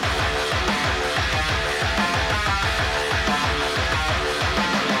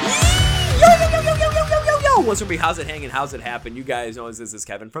What's up, how's it hanging? How's it happen? You guys know this is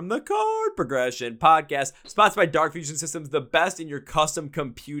Kevin from the Chord Progression Podcast, sponsored by Dark Fusion Systems, the best in your custom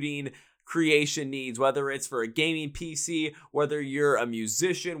computing creation needs, whether it's for a gaming PC, whether you're a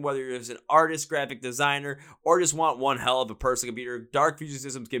musician, whether you're an artist, graphic designer, or just want one hell of a personal computer. Dark Fusion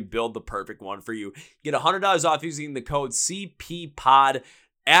Systems can build the perfect one for you. Get $100 off using the code CPPOD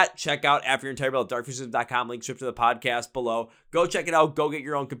at checkout after your entire build at darkfusion.com. Link strip to the podcast below. Go check it out. Go get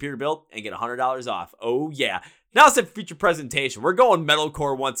your own computer built and get $100 off. Oh yeah. Now it's a feature presentation. We're going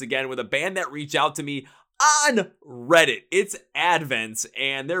metalcore once again with a band that reached out to me on Reddit. It's Advents,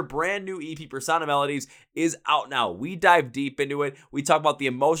 and their brand new EP, Persona Melodies, is out now. We dive deep into it. We talk about the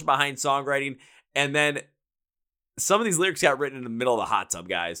emotion behind songwriting, and then some of these lyrics got written in the middle of the hot tub,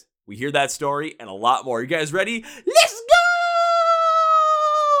 guys. We hear that story and a lot more. You guys ready? Let's go!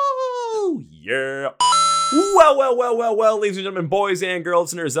 Yeah. Well, ladies and gentlemen, boys and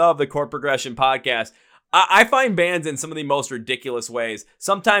girls, listeners of the Chord Progression Podcast. I find bands in some of the most ridiculous ways.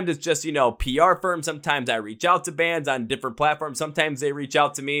 Sometimes it's just, PR firms. Sometimes I reach out to bands on different platforms. Sometimes they reach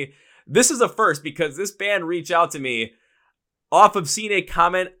out to me. This is a first because this band reached out to me off of seeing a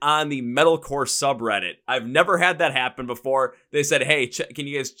comment on the metalcore subreddit. I've never had that happen before. They said, hey, can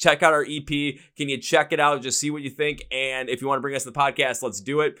you guys check out our EP? Can you check it out? Just see what you think. And if you want to bring us to the podcast, let's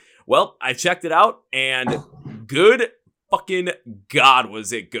do it. Well, I checked it out and good fucking God,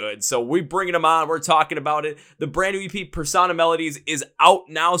 was it good. So we bringing them on. We're talking about it. The brand new EP, Persona Melodies, is out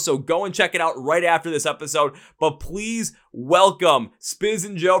now. So go and check it out right after this episode. But please welcome Spiz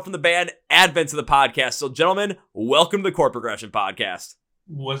and Joe from the band Advent to the podcast. So gentlemen, welcome to the Chord Progression Podcast.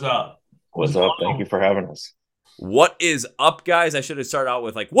 What's up? What's up? Thank you for having us. What is up, guys? I should have started out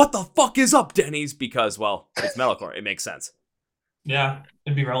with what the fuck is up, Denny's? Because, well, it's metalcore. It makes sense. Yeah,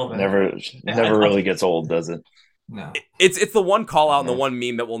 it'd be relevant. Never really gets old, does it? No. It's the one call out and the one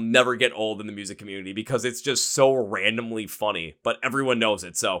meme that will never get old in the music community because it's just so randomly funny, but everyone knows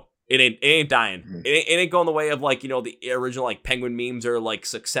it, so it ain't dying. It ain't going the way of the original Penguin memes or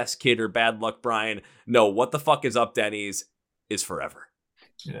Success Kid or Bad Luck Brian. No, what the fuck is up, Denny's is forever.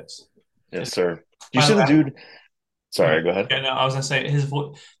 Yes. Yes, sir. You see the dude? Sorry, go ahead. Yeah, no, I was gonna say his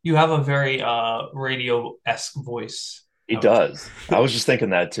voice. You have a very radio-esque voice. He does. I was just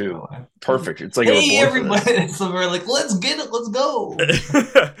thinking that too. Perfect. It's like hey, everybody! So we're like, let's get it. Let's go.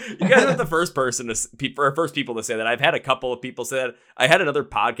 You guys are the first people to say that. I've had a couple of people say that. I had another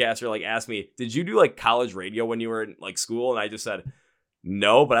podcaster ask me, "Did you do college radio when you were in school?" And I just said,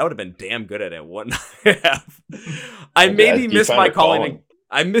 "No, but I would have been damn good at it." Wouldn't I have? I maybe missed my calling.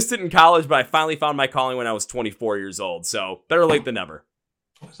 I missed it in college, but I finally found my calling when I was 24 years old. So better late than never.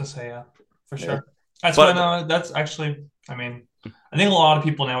 I was gonna say, yeah, for sure. That's that's actually. I mean, I think a lot of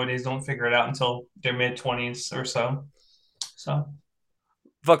people nowadays don't figure it out until their mid-20s or so. So,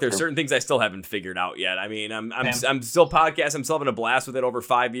 fuck, there's certain things I still haven't figured out yet. I mean, I'm still podcasting. I'm still having a blast with it over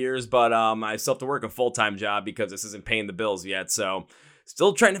 5 years, but I still have to work a full-time job because this isn't paying the bills yet. So,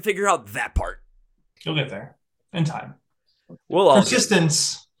 still trying to figure out that part. You'll get there in time.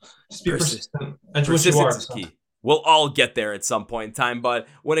 Persistence. Just be persistent. That's Persistence what you are. is key. We'll all get there at some point in time, but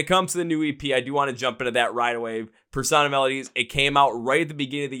when it comes to the new EP, I do want to jump into that right away. Persona Melodies, it came out right at the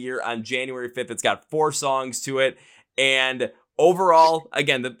beginning of the year on January 5th. It's got 4 songs to it, and overall,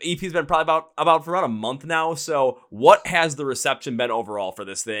 again, the EP's been probably about for around a month now, so what has the reception been overall for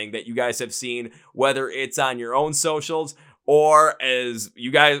this thing that you guys have seen, whether it's on your own socials, or as you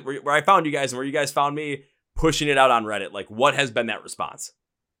guys, where I found you guys and where you guys found me, pushing it out on Reddit? What has been that response?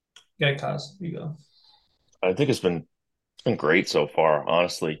 Yeah, Kaz, you go. I think it's been great so far,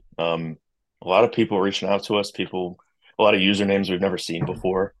 honestly. A lot of people reaching out to us, a lot of usernames we've never seen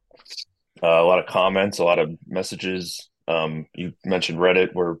before, a lot of comments, a lot of messages. You mentioned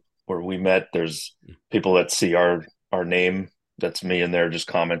Reddit where we met. There's people that see our name, that's me in there just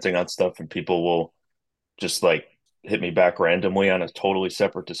commenting on stuff, and people will just hit me back randomly on a totally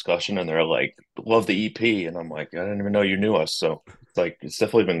separate discussion, and they're like, love the EP, and I'm like, I didn't even know you knew us. So it's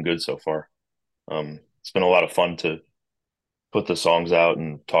definitely been good so far. It's been a lot of fun to put the songs out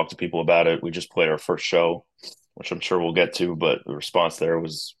and talk to people about it. We just played our first show, which I'm sure we'll get to, but the response there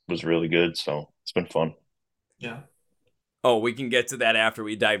was really good. So it's been fun. Yeah. Oh, we can get to that after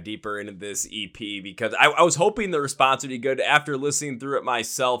we dive deeper into this EP, because I was hoping the response would be good after listening through it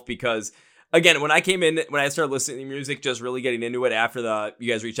myself, because again, when I started listening to music, just really getting into it after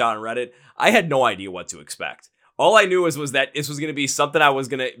you guys reached out on Reddit, I had no idea what to expect. All I knew was that this was going to be something I was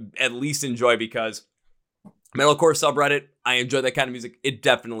going to at least enjoy, because metalcore subreddit, I enjoy that kind of music. It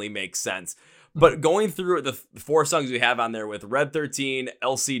definitely makes sense. But going through the 4 songs we have on there with Red 13,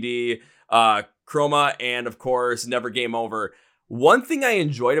 LCD, Chroma, and of course, Never Game Over, one thing I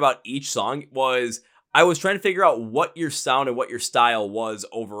enjoyed about each song was I was trying to figure out what your sound and what your style was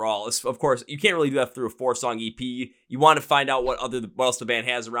overall. Of course, you can't really do that through a 4-song EP. You want to find out what else the band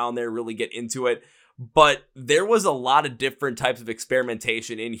has around there, really get into it. But there was a lot of different types of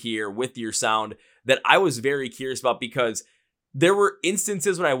experimentation in here with your sound that I was very curious about, because there were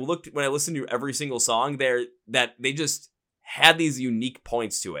instances when I listened to every single song there that they just had these unique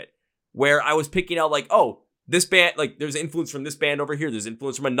points to it, where I was picking out like, oh, this band, like there's influence from this band over here, there's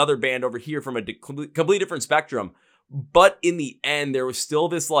influence from another band over here, from a completely different spectrum. But in the end, there was still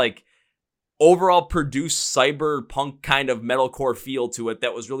this like overall produced cyberpunk kind of metalcore feel to it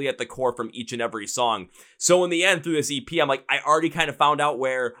that was really at the core from each and every song. So in the end, through this EP, I'm like, I already kind of found out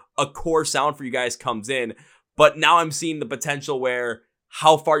where a core sound for you guys comes in, but now I'm seeing the potential where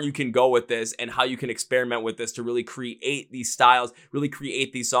how far you can go with this and how you can experiment with this to really create these styles, really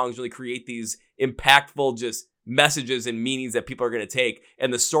create these songs, really create these impactful just messages and meanings that people are going to take,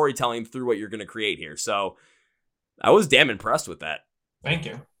 and the storytelling through what you're going to create here. So I was damn impressed with that. Thank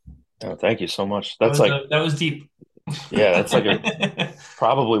you. Oh, thank you so much. That was deep. Yeah, that's like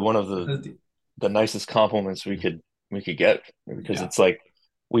probably one of the nicest compliments we could get, because it's like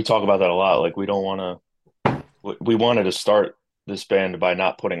we talk about that a lot. Like we wanted to start this band by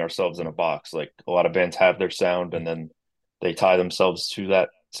not putting ourselves in a box. Like a lot of bands have their sound and then they tie themselves to that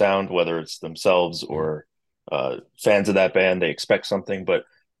sound, whether it's themselves or fans of that band. They expect something, but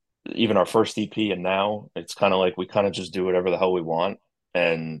even our first EP and now it's kind of like we kind of just do whatever the hell we want.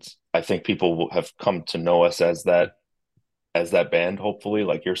 And I think people have come to know us as that band, hopefully,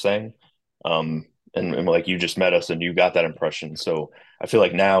 like you're saying. And like you just met us and you got that impression. So I feel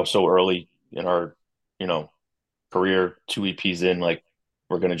like now, so early in our, career, 2 EPs in, like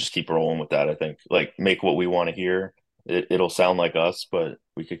we're going to just keep rolling with that. I think like make what we want to hear. It'll sound like us, but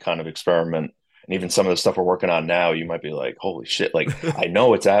we could kind of experiment. And even some of the stuff we're working on now, you might be like, holy shit. Like I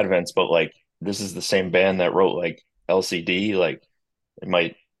know it's Advents, but like, this is the same band that wrote like LCD. Like it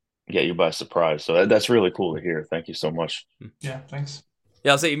might get you by surprise. So that's really cool to hear. Thank you so much. Yeah. Thanks.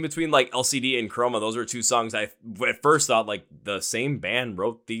 Yeah, I'll say in between like LCD and Chroma, those are 2 songs I at first thought like the same band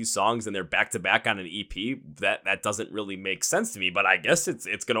wrote these songs and they're back to back on an EP. That doesn't really make sense to me, but I guess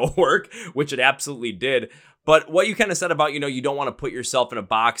it's gonna work, which it absolutely did. But what you kind of said about, you don't want to put yourself in a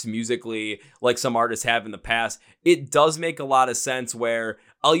box musically like some artists have in the past, it does make a lot of sense where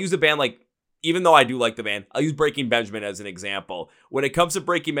I'll use a band like, even though I do like the band, I'll use Breaking Benjamin as an example. When it comes to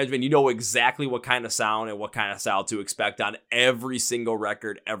Breaking Benjamin, you know exactly what kind of sound and what kind of style to expect on every single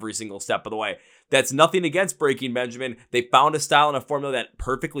record, every single step of the way. That's nothing against Breaking Benjamin. They found a style and a formula that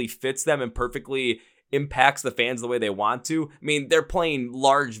perfectly fits them and perfectly impacts the fans the way they want to. I mean, they're playing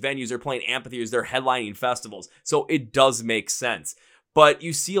large venues, they're playing amphitheaters, they're headlining festivals. So it does make sense. But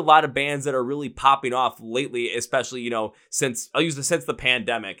you see a lot of bands that are really popping off lately, especially, since the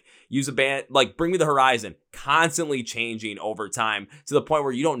pandemic. Use a band like Bring Me the Horizon, constantly changing over time to the point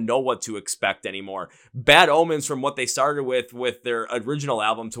where you don't know what to expect anymore. Bad Omens, from what they started with their original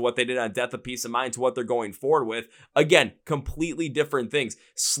album to what they did on Death of Peace of Mind to what they're going forward with. Again, completely different things.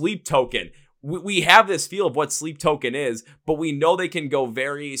 Sleep Token. We have this feel of what Sleep Token is, but we know they can go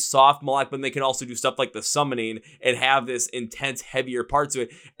very soft melodic, but they can also do stuff like The Summoning and have this intense, heavier part to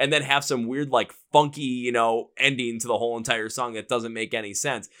it, and then have some weird, like, funky, ending to the whole entire song that doesn't make any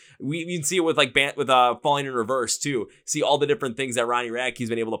sense. We can see it with Falling in Reverse too. See all the different things that Ronnie Radke's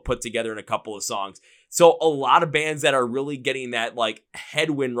been able to put together in a couple of songs. So a lot of bands that are really getting that like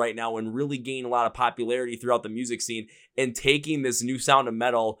headwind right now and really gaining a lot of popularity throughout the music scene and taking this new sound of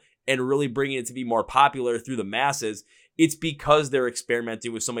metal and really bringing it to be more popular through the masses, it's because they're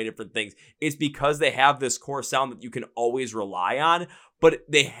experimenting with so many different things. It's because they have this core sound that you can always rely on, but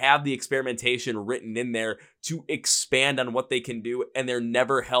they have the experimentation written in there to expand on what they can do, and they're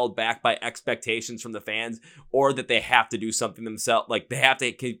never held back by expectations from the fans or that they have to do something themselves. Like they have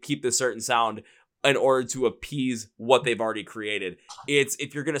to keep this certain sound in order to appease what they've already created. It's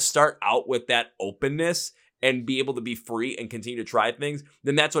if you're going to start out with that openness and be able to be free and continue to try things,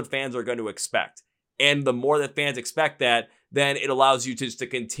 then that's what fans are going to expect. And the more that fans expect that, then it allows you to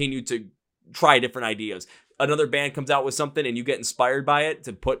continue to try different ideas. Another band comes out with something and you get inspired by it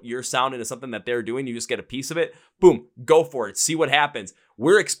to put your sound into something that they're doing. You just get a piece of it. Boom, go for it. See what happens.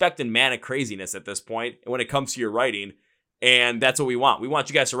 We're expecting manic craziness at this point when it comes to your writing. And that's what we want. We want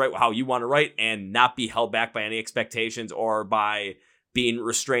you guys to write how you want to write and not be held back by any expectations or by being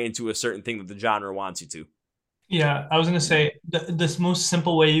restrained to a certain thing that the genre wants you to. Yeah, I was going to say this most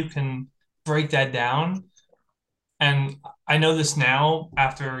simple way you can break that down. And I know this now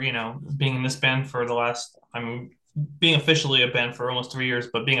after, being in this band for being officially a band for almost 3 years,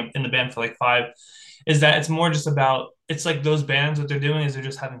 but being in the band for like 5, is that it's more just about, it's like those bands, what they're doing is they're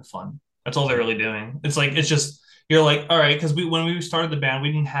just having fun. That's all they're really doing. It's like it's just you're like, all right, because when we started the band,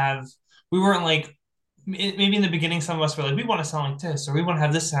 we weren't like maybe in the beginning some of us were like we want to sound like this or we want to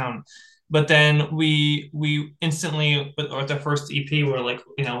have this sound, but then we instantly with our first EP we're like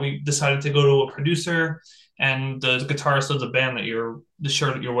we decided to go to a producer and the guitarist of the band that the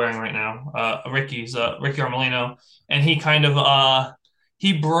shirt that you're wearing right now, Ricky Armelino, and he kind of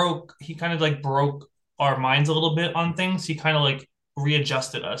like broke our minds a little bit on things. He kind of like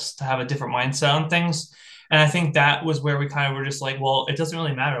readjusted us to have a different mindset on things. And I think that was where we kind of were just like, well, it doesn't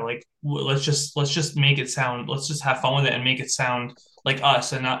really matter. Like, let's just make it sound. Let's just have fun with it and make it sound like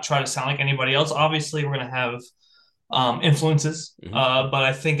us and not try to sound like anybody else. Obviously, we're gonna have influences, but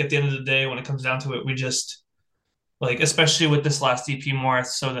I think at the end of the day, when it comes down to it, we just like, especially with this last EP more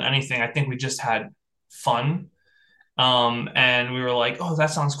so than anything, I think we just had fun. And we were like, oh, that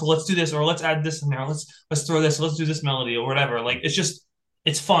sounds cool. Let's do this, or let's add this in there. Let's throw this. Let's do this melody or whatever. Like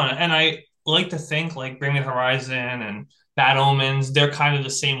it's fun, and I like to think like Bring Me the Horizon and Bad Omens. They're kind of the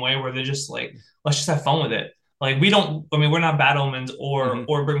same way where they're just like, let's just have fun with it. Like we don't. I mean, we're not Bad Omens or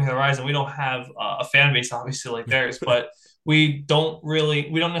Bring Me the Horizon. We don't have a fan base obviously like theirs, but we don't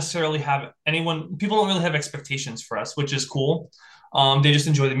necessarily have anyone. People don't really have expectations for us, which is cool. They just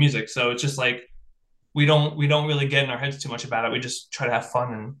enjoy the music, so it's just like we don't really get in our heads too much about it. We just try to have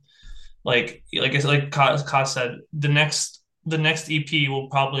fun and like Ka said, the next EP will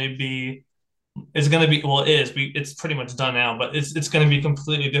probably be it's gonna be well it is it's pretty much done now, but it's gonna be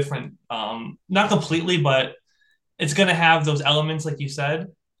completely different. Not completely, but it's gonna have those elements like you said.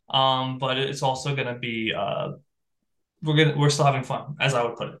 But it's also gonna be we're still having fun, as I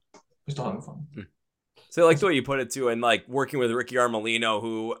would put it. We're still having fun. So like the way you put it too, and like working with Ricky Armelino,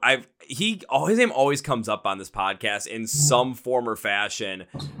 who his name always comes up on this podcast in some form or fashion,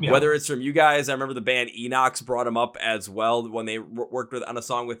 whether it's from you guys. I remember the band Enox brought him up as well when they worked on a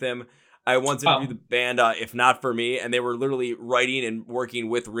song with him. I once interviewed the band If Not For Me, and they were literally writing and working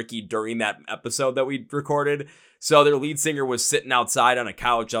with Ricky during that episode that we recorded. So their lead singer was sitting outside on a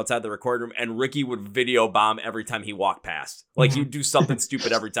couch outside the recording room, and Ricky would video bomb every time he walked past. Like he'd do something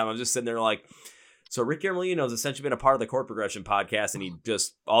stupid every time. I was just sitting there like, so Ricky Armelino has essentially been a part of the Chord Progression podcast, and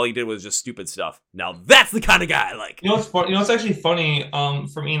all he did was just stupid stuff. Now that's the kind of guy I like. What's actually funny from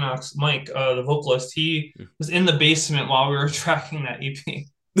Enox, Mike, the vocalist, he was in the basement while we were tracking that EP.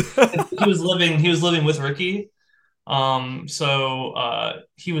 he was living with Ricky. So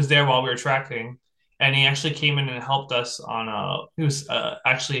he was there while we were tracking, and he actually came in and helped us on he was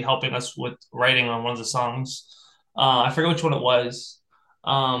actually helping us with writing on one of the songs. I forget which one it was.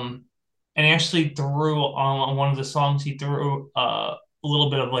 And he actually threw on one of the songs, he threw a little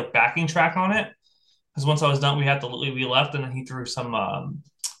bit of like backing track on it. Because once I was done, we left, and then he threw some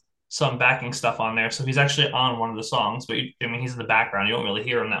backing stuff on there. So he's actually on one of the songs, but he's in the background. You don't really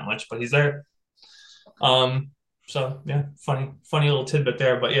hear him that much, but he's there. So yeah, funny little tidbit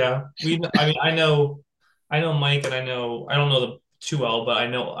there. But yeah, I know Mike, and I don't know them too well, but I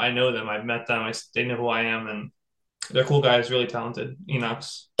know them. I've met them. They know who I am, and they're cool guys, really talented.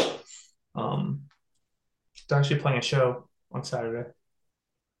 Enox. They're actually playing a show on Saturday.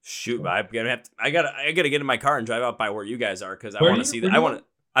 Shoot, I gotta get in my car and drive out by where you guys are, because I want to see that.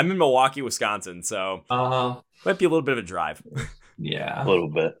 I'm in Milwaukee, Wisconsin, so might be a little bit of a drive. Yeah, a little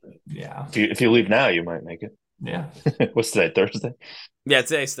bit. Yeah, if you leave now, you might make it. Yeah. What's today? Thursday? Yeah,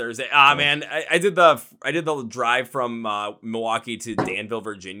 today's Thursday. Man, I did the drive from Milwaukee to Danville,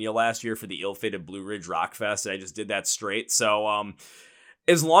 Virginia last year for the ill-fated Blue Ridge Rock Fest, and I just did that straight. So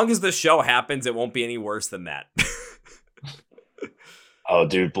as long as the show happens, it won't be any worse than that. Oh,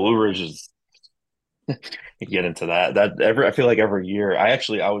 dude, Blue Ridge is get into that. I feel like every year. I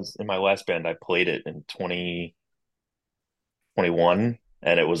was in my last band. I played it in 2021,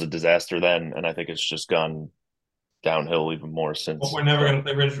 and it was a disaster then. And I think it's just gone downhill even more since. Well, we're never gonna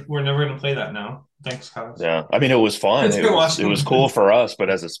play Ridge. We're never gonna play that now. Thanks, Kyle. Yeah, I mean, it was fun. It was cool for us, but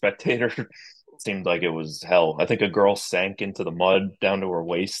as a spectator, it seemed like it was hell. I think a girl sank into the mud down to her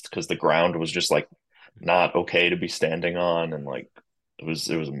waist because the ground was just like not okay to be standing on, and like it was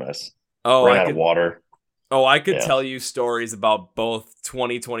a mess. Oh, ran out of water. Oh, I could tell you stories about both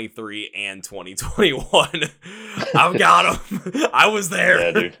 2023 and 2021. I've got them. I was there.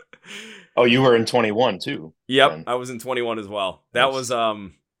 Yeah, dude. Oh, you were in 21 too. Yep, then. I was in 21 as well. That was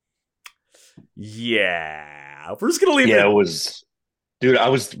yeah. We're just gonna leave it. Yeah, it was, dude.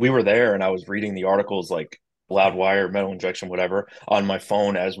 We were there, and I was reading the articles like Loudwire, Metal Injection, whatever, on my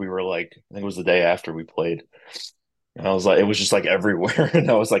phone as we were like, I think it was the day after we played. And I was like, it was just like everywhere, and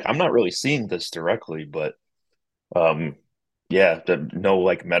I was like, I'm not really seeing this directly, but no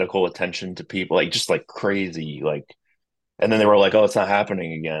like medical attention to people, like just like crazy, like, and then they were like, oh, it's not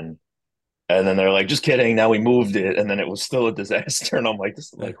happening again. And then they're like, just kidding. Now we moved it, and then it was still a disaster. And I'm like,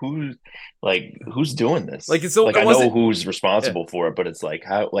 this like who's doing this? Like, so Like, it I know wasn't. who's Yeah. responsible for it, but it's like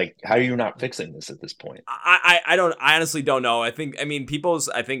how are you not fixing this at this point? I honestly don't know. I mean,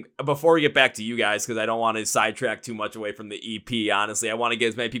 I think before we get back to you guys, because I don't want to sidetrack too much away from the EP, honestly, I want to get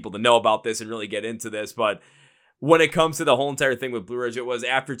as many people to know about this and really get into this. But when it comes to the whole entire thing with Blue Ridge, it was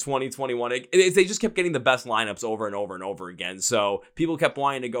after 2021. They just kept getting the best lineups over and over and over again. So people kept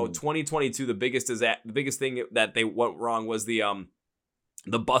wanting to go. 2022, the biggest thing that they went wrong was the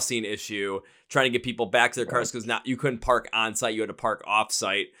busing issue, trying to get people back to their cars because now you couldn't park on site, you had to park off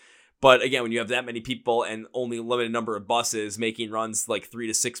site. But again, when you have that many people and only a limited number of buses making runs like 3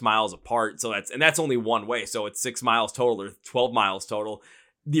 to 6 miles apart, so that's only one way. So it's 6 miles total or 12 miles total.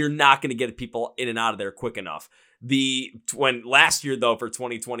 You're not going to get people in and out of there quick enough. When last year though, for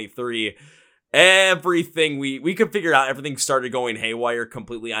 2023, everything we could figure out, everything started going haywire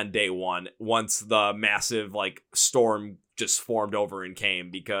completely on day one once the massive like storm just formed over and came,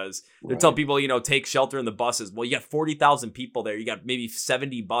 because they tell people, take shelter in the buses. Well, you got 40,000 people there. You got maybe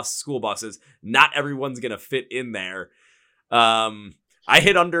 70 school buses. Not everyone's going to fit in there. I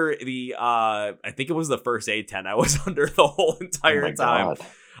hit under I think it was the first aid tent. I was under the whole entire time. God.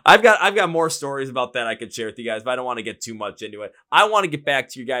 I've got more stories about that I could share with you guys, but I don't want to get too much into it. I want to get back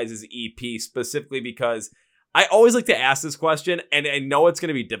to you guys' EP specifically because I always like to ask this question, and I know it's going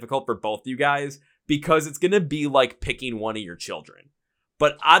to be difficult for both you guys because it's going to be like picking one of your children.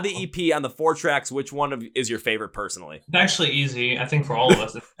 But on the EP, on the 4 tracks, which one is your favorite personally? It's actually easy, I think, for all of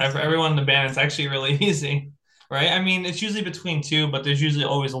us. For everyone in the band, it's actually really easy, right? I mean, it's usually between 2, but there's usually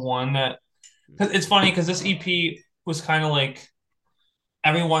always one that... Cause it's funny because this EP was kind of like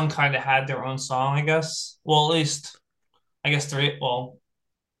everyone kind of had their own song, I guess. Well, at least, I guess 3. Well,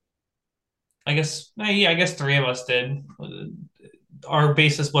 I guess 3 of us did. Our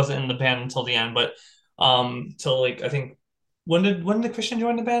bassist wasn't in the band until the end, but till like I think when did Christian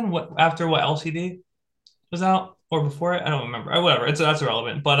join the band? What after what LCD was out or before it? I don't remember. Whatever. That's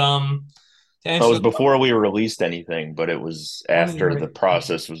irrelevant. But It was before we released anything, but it was after the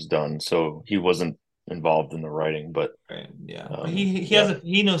process was done, so he wasn't involved in the writing. But right, yeah, but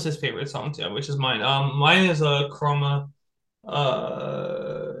he knows his favorite song too, which is mine. Mine is a Chroma.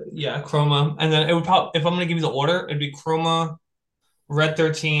 Chroma, and then it would probably, if I'm gonna give you the order, it'd be Chroma, Red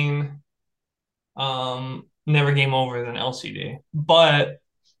 13, Never Game Over, then LCD. But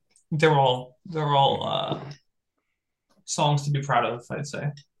they're all songs to be proud of, I'd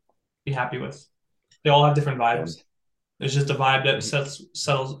say. Be happy with. They all have different vibes. There's just a vibe that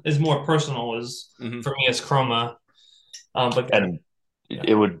settles is more personal for me as Chroma.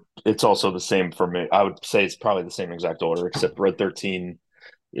 It's also the same for me. I would say it's probably the same exact order, except Red 13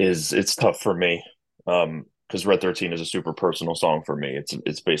 it's tough for me. Because Red 13 is a super personal song for me.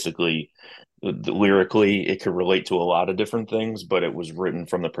 It's basically lyrically it could relate to a lot of different things, but it was written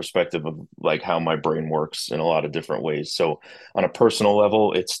from the perspective of like how my brain works in a lot of different ways. So on a personal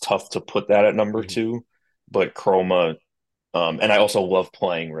level, it's tough to put that at number 2. But Chroma, and I also love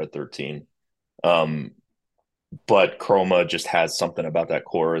playing Red 13. But Chroma just has something about that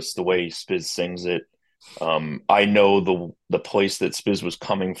chorus, the way Spiz sings it. I know the place that Spiz was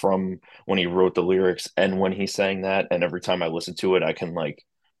coming from when he wrote the lyrics and when he sang that, and every time I listen to it, I can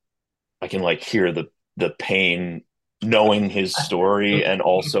hear the pain knowing his story, and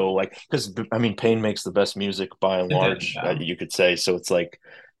also like because I mean pain makes the best music by and large, you could say. So it's like,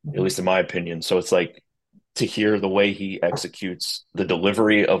 at least in my opinion, so it's like to hear the way he executes the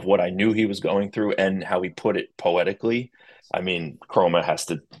delivery of what I knew he was going through and how he put it poetically. I mean, Chroma has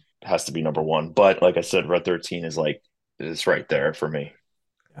to be number 1. But like I said, Red 13 is right there for me.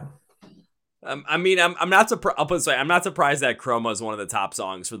 Yeah. I mean, I'm not surprised. I'll put it this way, I'm not surprised that Chroma is one of the top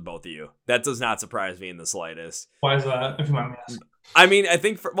songs for both of you. That does not surprise me in the slightest. Why is that? If you mind me asking. I mean, I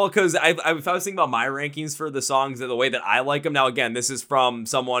think because if I was thinking about my rankings for the songs, the way that I like them. Now, again, this is from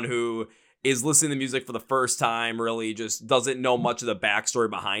someone who is listening to music for the first time, really just doesn't know much of the backstory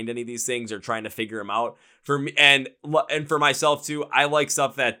behind any of these things or trying to figure them out. For me, and for myself too, I like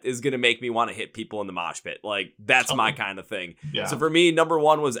stuff that is going to make me want to hit people in the mosh pit. Like, that's my kind of thing. Yeah. So for me, number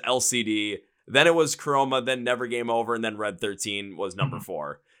 1 was LCD, then it was Chroma, then Never Game Over, and then Red 13 was number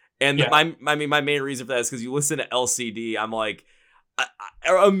 4. And my main reason for that is because you listen to LCD, I'm like,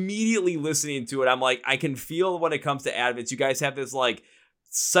 immediately listening to it, I'm like, I can feel when it comes to Advents, you guys have this like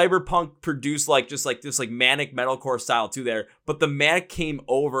cyberpunk produced like just like this like manic metalcore style too there, but the manic came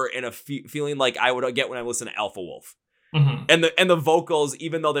over in a feeling like I would get when I listen to Alpha Wolf. Mm-hmm. And the vocals,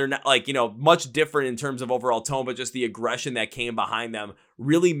 even though they're not like, much different in terms of overall tone, but just the aggression that came behind them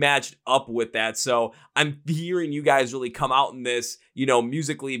really matched up with that. So I'm hearing you guys really come out in this,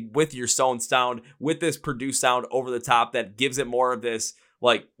 musically with your Stone sound, with this produced sound over the top that gives it more of this,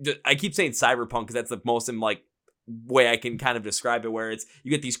 like, I keep saying cyberpunk because that's the most way I can kind of describe it, where it's,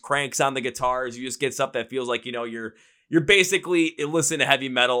 you get these cranks on the guitars, you just get stuff that feels like, you're basically listening to heavy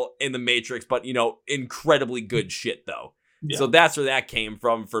metal in the Matrix, but incredibly good shit though. Yeah. So that's where that came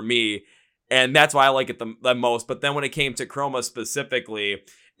from for me. And that's why I like it the most. But then when it came to Chroma specifically,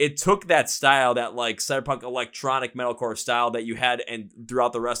 it took that style, that like cyberpunk electronic metalcore style that you had and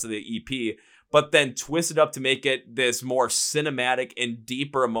throughout the rest of the EP, but then twisted up to make it this more cinematic and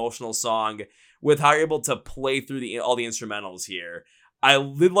deeper emotional song with how you're able to play through all the instrumentals here. I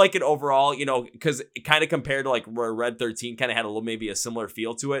did like it overall, because it kind of compared to like where Red 13 kind of had maybe a similar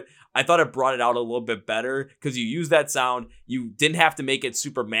feel to it. I thought it brought it out a little bit better because you use that sound. You didn't have to make it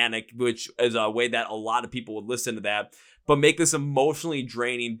super manic, which is a way that a lot of people would listen to that, but make this emotionally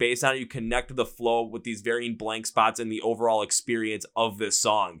draining based on how you connect to the flow with these varying blank spots in the overall experience of this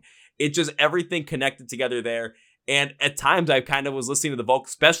song. It just, everything connected together there. And at times I kind of was listening to the vocals,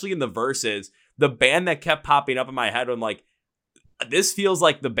 especially in the verses, the band that kept popping up in my head. I'm like, this feels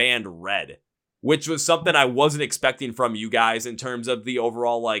like the band Red, which was something I wasn't expecting from you guys in terms of the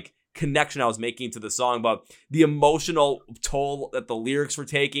overall like connection I was making to the song, but the emotional toll that the lyrics were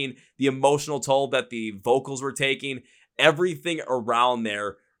taking, the emotional toll that the vocals were taking, everything around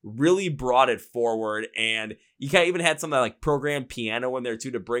there really brought it forward. And you kind of even had something like programmed piano in there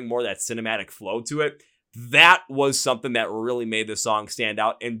too to bring more of that cinematic flow to it. That was something that really made the song stand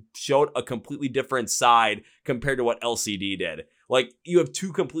out and showed a completely different side compared to what LCD did. Like, you have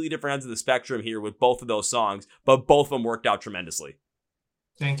two completely different ends of the spectrum here with both of those songs, but both of them worked out tremendously.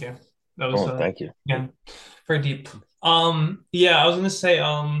 Thank you. That was thank you. Again, very deep. Yeah, I was gonna say,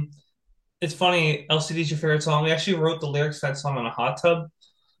 it's funny, LCD's your favorite song. We actually wrote the lyrics to that song in a hot tub.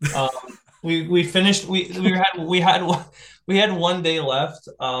 We finished we had one day left.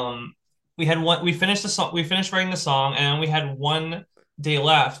 We finished the song, we finished writing the song, and we had one day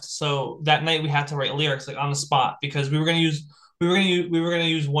left. So that night we had to write lyrics like on the spot because we were gonna use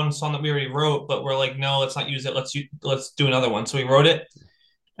one song that we already wrote, but we're like, no, let's not use it. Let's do another one. So we wrote it,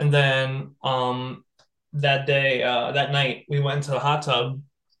 and then that night we went into the hot tub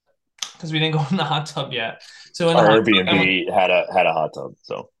because we didn't go in the hot tub yet. So in the Our hot tub, Airbnb had a hot tub,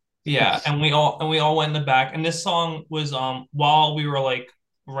 so yeah, and we all went in the back. And this song was while we were like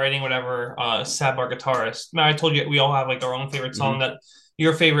writing whatever, Seb, our guitarist. Now I told you we all have like our own favorite song. That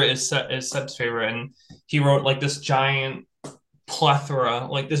your favorite is Seb's favorite, and he wrote like this giant plethora of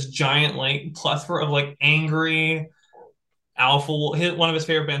like angry Alpha Wolf. One of his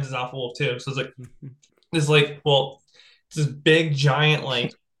favorite bands is Alpha Wolf too. So it's like this big giant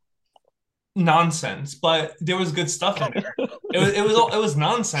like nonsense, but there was good stuff in there. It was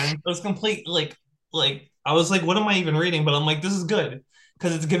nonsense. It was complete like I was like, what am I even reading? But I'm like, this is good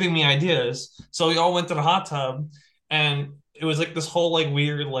because it's giving me ideas. So we all went to the hot tub, and it was like this whole like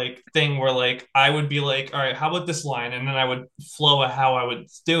weird like thing where like I would be like, all right, how about this line? And then I would flow how I would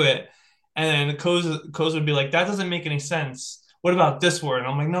do it. And then Koz would be like, that doesn't make any sense. What about this word? And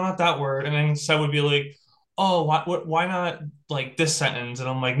I'm like, no, not that word. And then Seb would be like, oh, why not like this sentence? And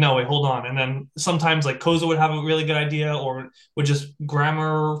I'm like, no, wait, hold on. And then sometimes like Koza would have a really good idea or would just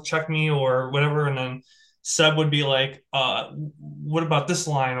grammar check me or whatever. And then Seb would be like, what about this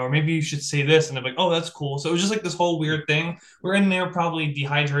line? Or maybe you should say this. And they're like, oh, that's cool. So it was just like this whole weird thing. We're in there probably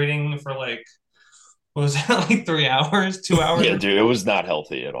dehydrating for like, what was that, like 3 hours, 2 hours? Yeah, dude, it was not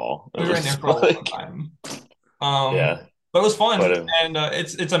healthy at all. We were in there for a long time. Yeah. But it was fun, and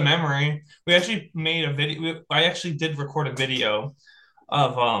it's a memory. We actually made a video. I actually did record a video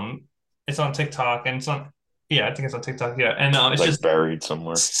of it's on TikTok, and I think it's on TikTok. Yeah, and it's like just buried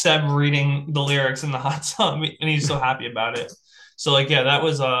somewhere. Seb reading the lyrics in the hot tub, and he's so happy about it. So like, yeah, that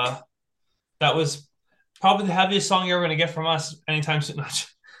was probably the heaviest song you're ever gonna get from us anytime soon.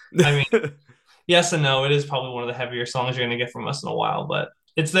 I mean, yes and no. It is probably one of the heavier songs you're gonna get from us in a while, but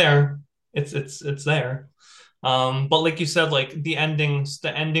it's there. It's there. But like you said, like the ending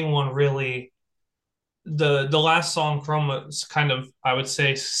one really, the last song, Chroma, kind of, I would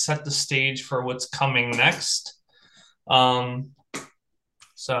say, set the stage for what's coming next. So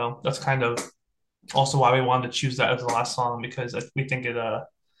that's kind of also why we wanted to choose that as the last song, because we think it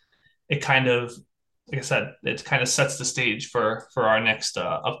kind of, like I said, it kind of sets the stage for our next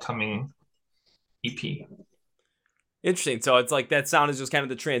upcoming EP. Interesting. So it's like that sound is just kind of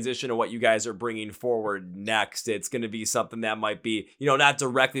the transition of what you guys are bringing forward next. It's going to be something that might be, not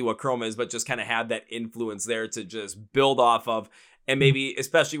directly what Chroma is, but just kind of have that influence there to just build off of. And maybe,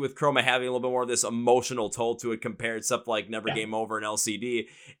 especially with Chroma having a little bit more of this emotional toll to it compared to stuff like Never Game Over and LCD,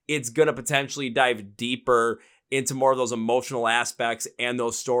 it's going to potentially dive deeper into more of those emotional aspects and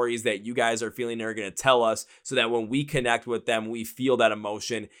those stories that you guys are feeling are going to tell us, so that when we connect with them, we feel that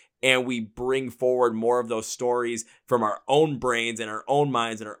emotion and we bring forward more of those stories from our own brains and our own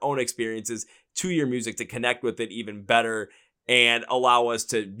minds and our own experiences to your music to connect with it even better and allow us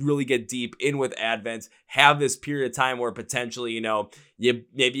to really get deep in with Advent, have this period of time where potentially,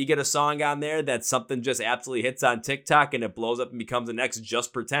 maybe you get a song on there that something just absolutely hits on TikTok and it blows up and becomes the next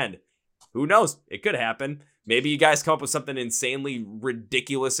Just Pretend. Who knows? It could happen. Maybe you guys come up with something insanely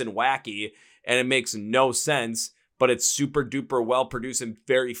ridiculous and wacky and it makes no sense, but it's super duper well produced and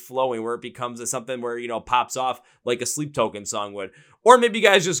very flowing, where it becomes something where, pops off like a Sleep Token song would. Or maybe you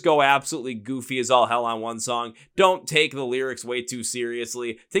guys just go absolutely goofy as all hell on one song. Don't take the lyrics way too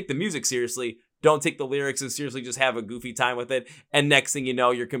seriously. Take the music seriously. Don't take the lyrics as seriously. Just have a goofy time with it. And next thing you know,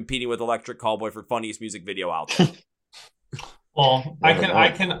 you're competing with Electric Callboy for funniest music video out there. Well, I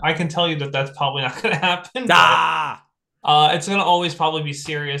can tell you that that's probably not going to happen. Ah! It's going to always probably be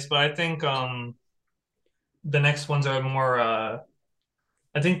serious, but I think the next ones are more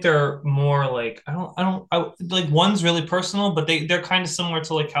I think they're more like like one's really personal, but they're kind of similar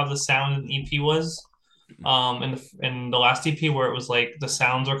to like how the sound in the EP was in the last EP, where it was like the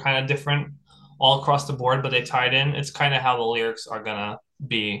sounds are kind of different all across the board, but they tied in. It's kind of how the lyrics are gonna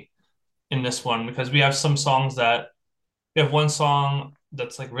be in this one, because we have some songs that we have one song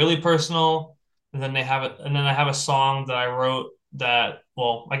that's like really personal, and then I have a song that I wrote that,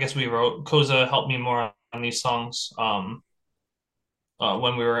 well, I guess we wrote. Koza helped me more on these songs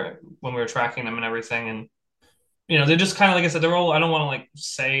when we were tracking them and everything, and they're just kind of, like I said, they're all, I don't want to like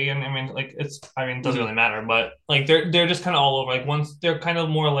say, and I mean, like, it doesn't really matter, but like they're just kind of all over. Like, ones, they're kind of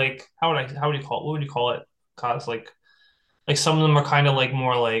more like, how would you call it? What would you call it? Cause like some of them are kind of like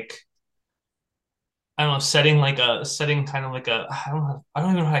more like, I don't know, setting kind of like a, I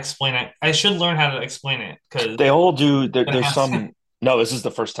don't even know how to explain it. I should learn how to explain it, because They all do. There's some. No, this is the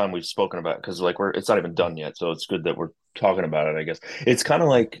first time we've spoken about it, because like it's not even done yet, so it's good that we're talking about it. I guess it's kind of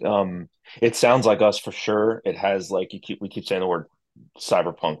like it sounds like us for sure. It has like we keep saying the word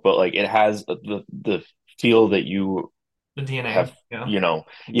cyberpunk, but like it has the feel that you the DNA have. yeah.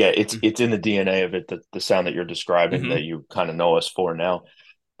 It's in the DNA of it. The sound that you're describing that you kind of know us for now.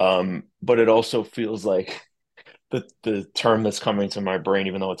 But it also feels like the term that's coming to my brain,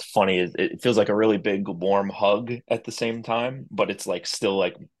 even though it's funny, is it feels like a really big warm hug at the same time, but it's like still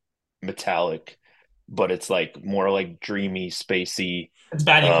like metallic, but it's like more like dreamy, spacey. It's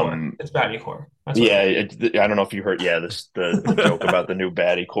baddie core. It's baddie core. That's I don't know if you heard, the joke about the new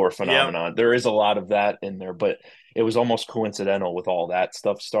baddie core phenomenon. Yep. There is a lot of that in there, but it was almost coincidental with all that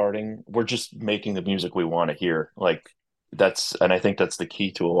stuff starting. We're just making the music we want to hear. Like and I think that's the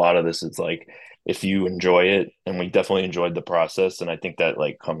key to a lot of this. It's like, if you enjoy it, and we definitely enjoyed the process, and I think that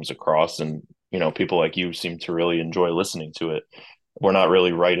like comes across, and people like you seem to really enjoy listening to it. We're not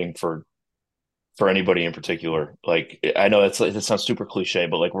really writing for anybody in particular. Like, I know it sounds super cliche,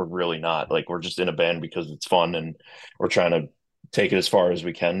 but like, we're really not. Like, we're just in a band because it's fun, and we're trying to take it as far as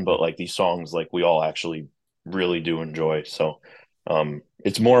we can. But like, these songs, like, we all actually really do enjoy. So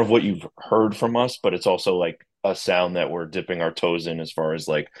it's more of what you've heard from us, but it's also like a sound that we're dipping our toes in, as far as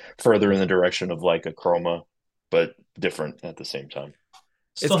like further in the direction of like a Chroma, but different at the same time.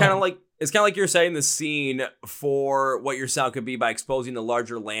 It's kind of like you're setting the scene for what your sound could be by exposing the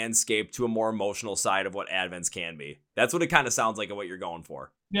larger landscape to a more emotional side of what Advents can be. That's what it kind of sounds like, of what you're going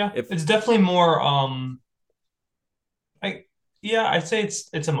for. Yeah, it's definitely more. I'd say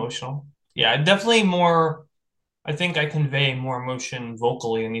it's emotional. Yeah, definitely more. I think I convey more emotion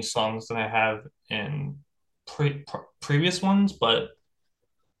vocally in these songs than I have in previous ones, but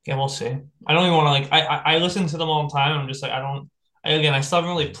yeah, we'll see. I don't even want to I listen to them all the time. I'm just like, I still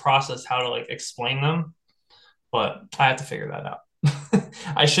haven't really processed how to like explain them, but I have to figure that out.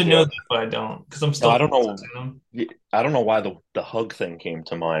 I should know that, but I don't, because I'm still. No, I don't know. I don't know why the hug thing came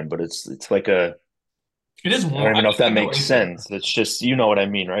to mind, but it's like a. It is. I don't even know if that makes sense. It's just, you know what I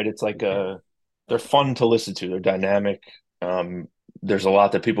mean, right? It's like they're fun to listen to. They're dynamic. There's a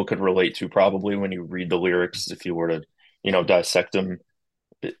lot that people could relate to probably when you read the lyrics, if you were to, dissect them.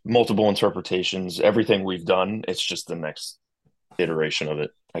 Multiple interpretations. Everything we've done, it's just the next iteration of it,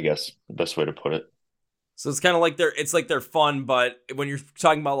 I guess, the best way to put it. So it's kind of like they're fun, but when you're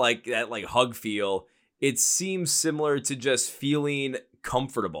talking about like that like hug feel, it seems similar to just feeling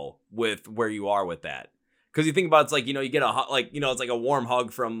comfortable with where you are with that. Because you think about it's like, you get a like, it's like a warm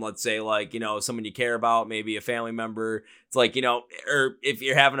hug from, let's say, like, someone you care about, maybe a family member. It's like, or if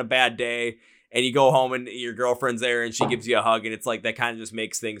you're having a bad day and you go home and your girlfriend's there and she gives you a hug, and it's like that kind of just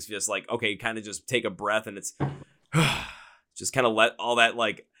makes things just like, okay, kind of just take a breath, and it's just kind of let all that,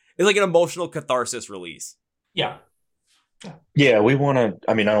 like, it's like an emotional catharsis release. Yeah. Yeah, we want to.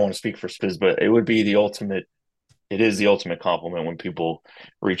 I mean, I don't want to speak for Spiz, but it would be the ultimate. It is the ultimate compliment when people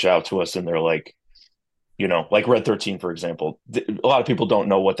reach out to us and they're like, like Red 13, for example. A lot of people don't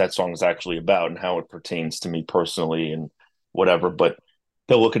know what that song is actually about and how it pertains to me personally and whatever, but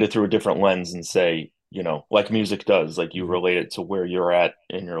they'll look at it through a different lens and say, like music does, like you relate it to where you're at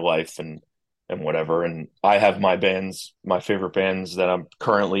in your life and whatever. And I have my favorite bands that I'm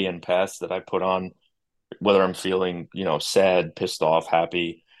currently in past that I put on, whether I'm feeling, sad, pissed off,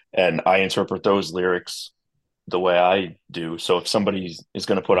 happy, and I interpret those lyrics the way I do. So if somebody is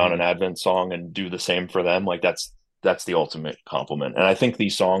going to put on an Advent song and do the same for them, like that's the ultimate compliment. And I think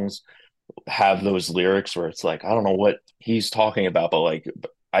these songs have those lyrics where it's like, I don't know what he's talking about, but like,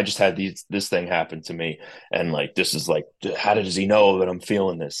 I just had this thing happen to me, and like this is like, how does he know that I'm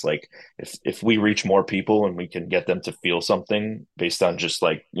feeling this? Like, if we reach more people and we can get them to feel something based on just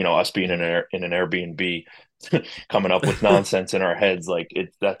like, us being in an Airbnb coming up with nonsense in our heads, like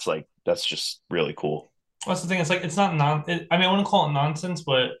that's just really cool. That's the thing. It's like it's not I mean, I wouldn't call it nonsense,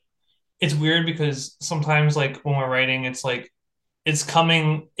 but it's weird because sometimes, like when we're writing, it's like it's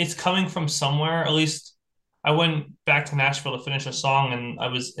coming from somewhere. At least I went back to Nashville to finish a song, and I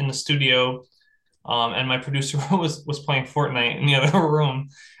was in the studio, and my producer was playing Fortnite in the other room,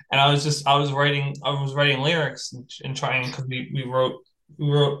 and I was writing lyrics and trying, because we wrote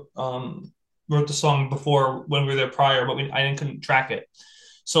the song before when we were there prior, but I couldn't track it.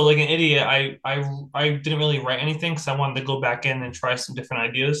 So like an idiot, I didn't really write anything because I wanted to go back in and try some different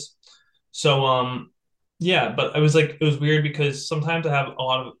ideas. So yeah, but it was weird because sometimes I have a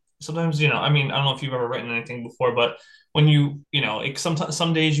lot of sometimes, I mean, I don't know if you've ever written anything before, but when like sometimes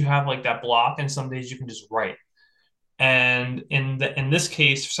some days you have like that block, and some days you can just write. And in this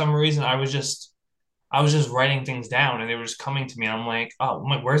case, for some reason, I was just writing things down and they were just coming to me. I'm like, oh,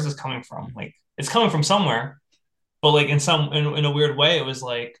 where's this coming from? Like it's coming from somewhere, but like in a weird way, it was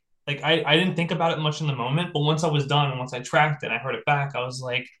like I didn't think about it much in the moment, but once I was done and once I tracked it and I heard it back, I was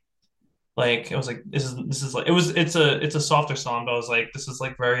like it was like this is like it's a softer song, but I was like, this is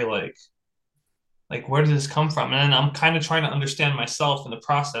like very like where did this come from? And then I'm kind of trying to understand myself in the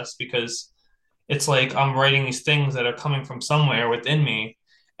process, because it's like I'm writing these things that are coming from somewhere within me,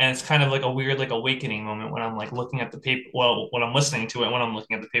 and it's kind of like a weird like awakening moment when I'm like looking at the paper. Well, when I'm listening to it, when I'm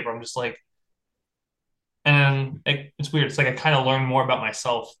looking at the paper, I'm just like, and it's weird. It's like I kind of learn more about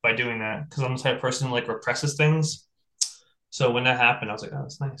myself by doing that, because I'm the type of person who like represses things. So when that happened, I was like, oh,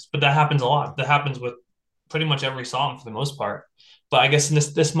 that's nice. But that happens a lot. That happens with pretty much every song for the most part. But I guess in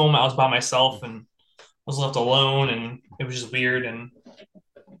this moment, I was by myself and I was left alone, and it was just weird. And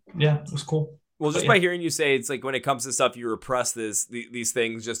yeah, it was cool. Well, just by hearing you say, it's like when it comes to stuff, you repress these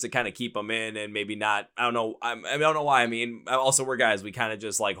things just to kind of keep them in, and maybe not. I don't know. I don't know why. I mean, also we're guys. We kind of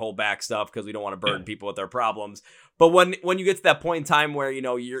just like hold back stuff because we don't want to burden people with their problems. But when you get to that point in time where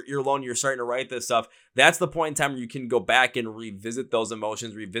you're alone, you're starting to write this stuff. That's the point in time where you can go back and revisit those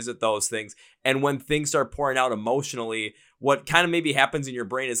emotions, revisit those things. And when things start pouring out emotionally, what kind of maybe happens in your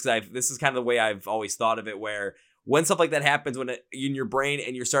brain is, because this is kind of the way I've always thought of it, where when stuff like that happens, in your brain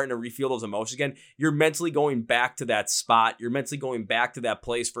and you're starting to refeel those emotions again, you're mentally going back to that spot. You're mentally going back to that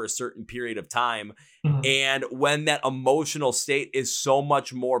place for a certain period of time. Mm-hmm. And when that emotional state is so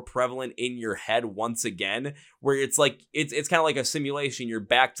much more prevalent in your head once again, where it's like, it's kind of like a simulation, you're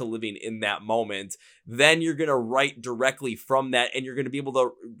back to living in that moment, then you're going to write directly from that. And you're going to be able to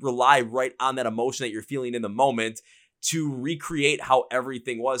rely right on that emotion that you're feeling in the moment to recreate how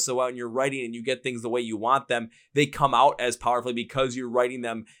everything was. So when you're writing and you get things the way you want them, they come out as powerfully because you're writing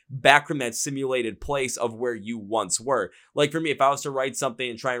them back from that simulated place of where you once were. Like for me, if I was to write something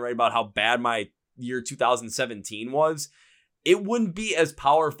and try and write about how bad my year 2017 was, it wouldn't be as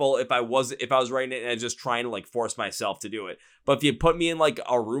powerful if I was writing it and just trying to like force myself to do it. But if you put me in like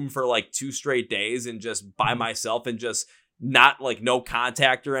a room for like 2 straight days and just by myself and just not like no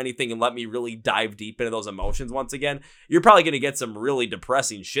contact or anything, and let me really dive deep into those emotions once again, you're probably going to get some really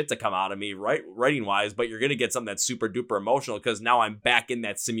depressing shit to come out of me, right? Writing wise, but you're going to get something that's super duper emotional because now I'm back in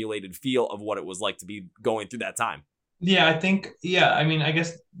that simulated feel of what it was like to be going through that time. Yeah, I mean, I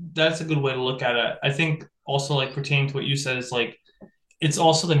guess that's a good way to look at it. I think also like pertaining to what you said is like, it's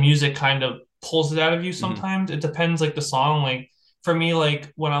also the music kind of pulls it out of you sometimes. Mm-hmm. It depends like the song, like, for me,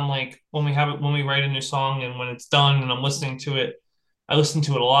 like when we write a new song and when it's done and I'm listening to it, I listen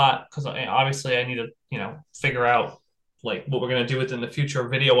to it a lot because obviously I need figure out like what we're gonna do with it in the future,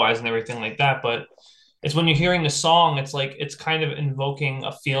 video wise and everything like that. But it's when you're hearing the song, it's like it's kind of invoking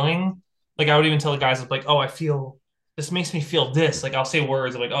a feeling. Like I would even tell the guys like, oh, I feel this makes me feel this. Like I'll say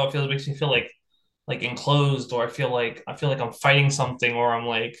words like, oh, it makes me feel like enclosed, or I feel like I'm fighting something, or I'm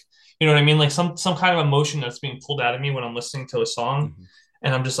like, you know what I mean? Like some kind of emotion that's being pulled out of me when I'm listening to a song. Mhm.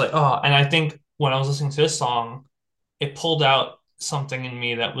 And I'm just like, oh, and I think when I was listening to this song, it pulled out something in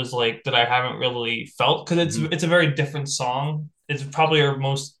me that was like that I haven't really felt because it's Mhm. it's a very different song. It's probably our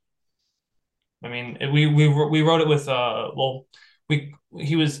most. I mean, we wrote it with well,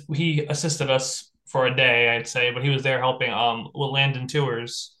 he assisted us for a day, I'd say, but he was there helping with Landon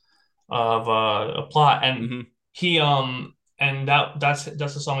Tours of a plot, and Mhm. he and that's the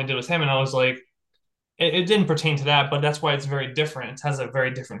song we did with him, and I was like, it didn't pertain to that, but that's why it's very different. It has a very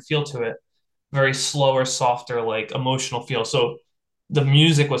different feel to it, very slower, softer, like emotional feel. So the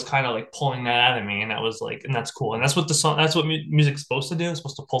music was kind of like pulling that out of me, and that was like, and that's cool, and that's what music's supposed to do. It's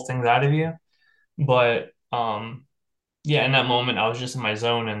supposed to pull things out of you. But yeah, in that moment, I was just in my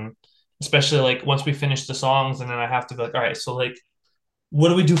zone, and especially like once we finished the songs, and then I have to be like, all right, so like, what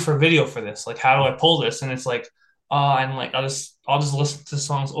do we do for video for this? Like, how do I pull this? And it's like, and like I'll just listen to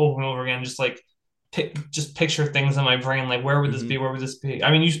songs over and over again, just like just picture things in my brain, like where would this be? Mhm. Where would this be?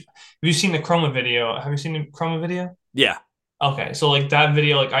 I mean, have you seen the Chroma video? Have you seen the Chroma video? Yeah. Okay, so like that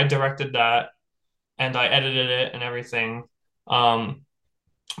video, like I directed that and I edited it and everything. Um,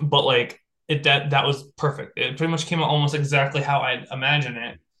 but like that was perfect. It pretty much came out almost exactly how I imagined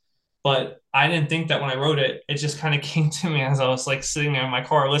it. But I didn't think that when I wrote it. It just kind of came to me as I was like sitting there in my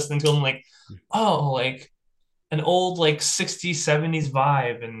car listening to them, like, oh, like an old like 60s, 70s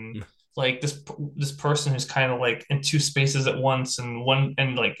vibe, and like this person who's kind of like in two spaces at once, and one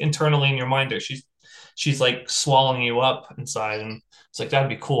and like internally in your mind, she's like swallowing you up inside, and it's like that'd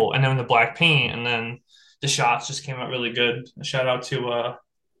be cool. And then the black paint, and then the shots just came out really good. A shout out to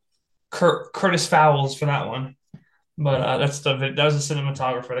Curtis Fowles for that one. But that was the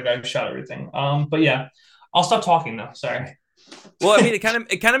cinematographer, the guy who shot everything. But yeah, I'll stop talking now. Sorry. Well, I mean, it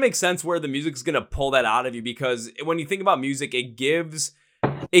kind of makes sense where the music's gonna pull that out of you, because when you think about music, it gives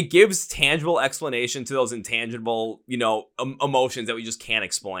tangible explanation to those intangible, emotions that we just can't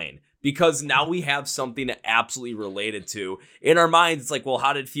explain. Because now we have something to absolutely relate it to. In our minds, it's like, well,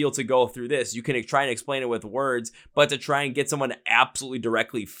 how did it feel to go through this? You can try and explain it with words, but to try and get someone to absolutely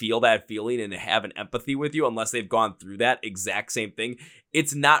directly feel that feeling and have an empathy with you, unless they've gone through that exact same thing,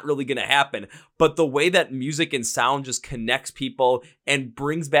 it's not really going to happen. But the way that music and sound just connects people and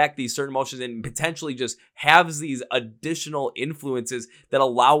brings back these certain emotions and potentially just has these additional influences that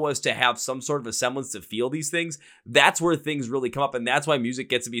allow us to have some sort of a semblance to feel these things, that's where things really come up. And that's why music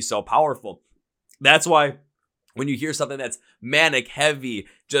gets to be so powerful. That's why when you hear something that's manic, heavy,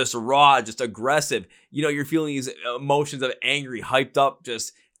 just raw, just aggressive, you're feeling these emotions of angry, hyped up,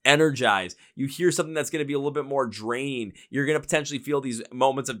 just energized. You hear something that's going to be a little bit more draining. You're going to potentially feel these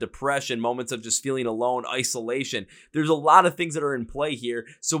moments of depression, moments of just feeling alone, isolation. There's a lot of things that are in play here.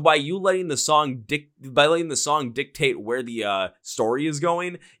 So by letting the song dictate where the story is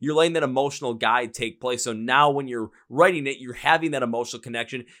going, you're letting that emotional guide take place. So now when you're writing it, you're having that emotional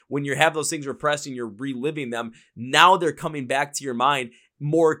connection. When you have those things repressed and you're reliving them, now they're coming back to your mind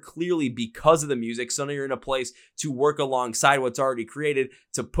more clearly because of the music. So now you're in a place to work alongside what's already created,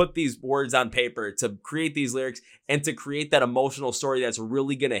 to put these words on paper, to create these lyrics, and to create that emotional story that's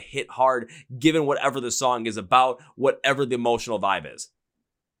really going to hit hard given whatever the song is about, whatever the emotional vibe is.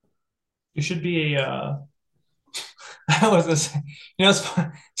 You should be a. I was gonna say, it's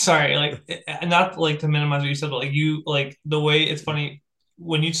sorry, like not like to minimize what you said, but like you like the way it's funny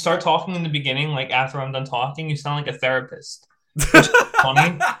when you start talking in the beginning, like after I'm done talking, you sound like a therapist, which is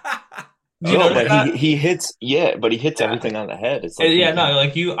funny. Do you Oh, notice but that? he hits Yeah. everything on the head. It's like Yeah, no,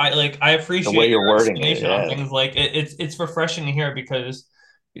 like I the way appreciate you're your wording it. explanation on Yeah. things. Like it's refreshing to hear because,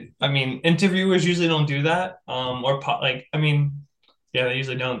 I mean, interviewers usually don't do that. Like I mean, yeah, they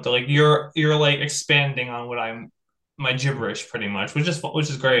usually don't. They're like you're like expanding on what I'm my gibberish pretty much, which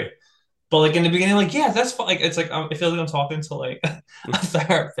is great. But like in the beginning, like yeah, that's fine. Like it's like it feels like I'm talking to like a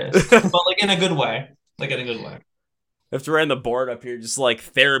therapist, but like in a good way, like in a good way. If we're on the board up here, just like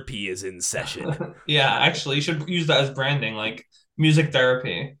therapy is in session. Yeah, actually, you should use that as branding, like music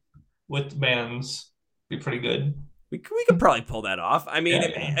therapy with bands. Be pretty good. We could probably pull that off. I mean, Yeah,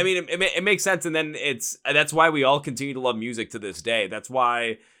 it, yeah. I mean, it makes sense, and then that's why we all continue to love music to this day. That's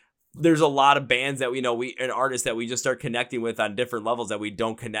why there's a lot of bands that and artists that we just start connecting with on different levels that we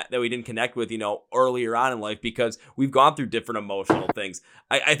didn't connect with, earlier on in life, because we've gone through different emotional things.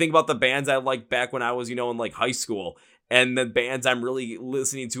 I think about the bands I liked back when I was, in like high school. and the bands I'm really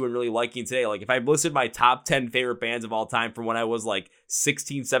listening to and really liking today. Like if I listed my top 10 favorite bands of all time from when I was like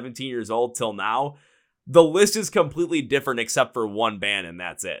 16, 17 years old till now, the list is completely different except for one band, and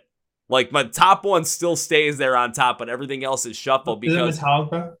that's it. Like my top one still stays there on top, but everything else is shuffled because Is it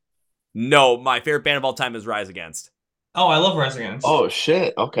Metallica? no, my favorite band of all time is Rise Against. Oh, I love Rise Against. Oh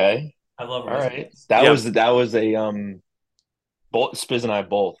shit. Okay. I love All Rise right. Against. That was a both Spiz and I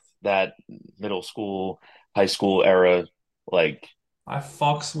both that middle school, high school era, like I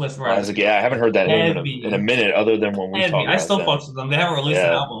fucks with Rise Rise Again. I haven't heard that name in a heavy, minute, other than when we heavy. talk I about still them. fucks with them. They haven't released an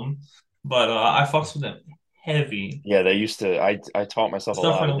Yeah, album, but I fucks with them heavy. yeah. They used to. I taught myself a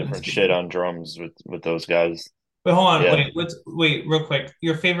Stuff lot from of the different landscape. shit on drums with those guys. Wait, hold on. Yeah. Wait, real quick.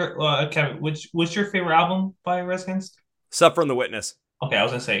 Your favorite, Kevin? What's your favorite album by Rise Against? Suffer and the Witness. Okay, I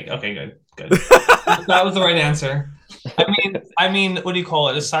was gonna say. Okay, good. That was the right answer. I mean, what do you call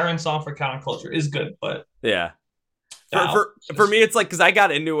it? A siren song for counterculture is good, but Yeah. wow. For me, it's like because I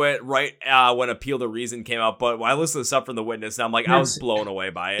got into it right when Appeal to Reason came out, but when I listened to Suffer and the Witness, and I'm like, I was blown away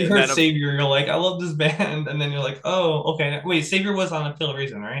by it. You And heard then, Savior, you're like, I love this band, and then you're like, oh, okay. Wait, Savior was on Appeal to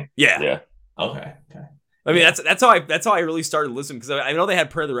Reason, right? yeah. Yeah. Okay. I mean, Yeah. that's how I really started listening, because I know they had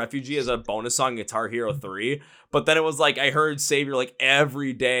Prayer of the Refugee as a bonus song, Guitar Hero 3, but then it was like I heard Savior like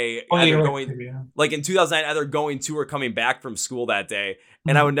every day, Oh, either you're going right. Yeah. like in 2009, either going to or coming back from school that day,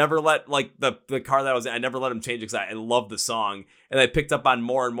 and I would never let like the car that I was in, I never let him change because I loved the song, and I picked up on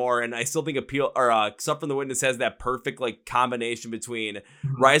more and more, and I still think Appeal or Stuff from the Witness has that perfect like combination between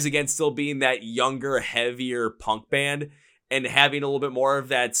Rise Against still being that younger, heavier punk band and having a little bit more of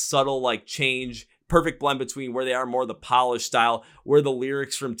that subtle like change. Perfect blend between where they are more the polished style, where the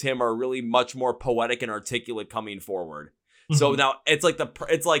lyrics from Tim are really much more poetic and articulate coming forward. So now it's like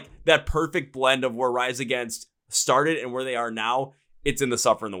that perfect blend of where Rise Against started and where they are now. It's in the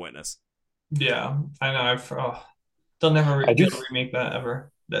Suffer and the Witness. Yeah, I know. They'll never I do. remake that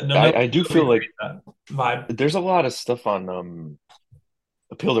ever. I do feel like that vibe. there's a lot of stuff on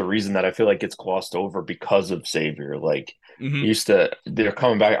Appeal to Reason that I feel like gets glossed over because of Savior. Like they're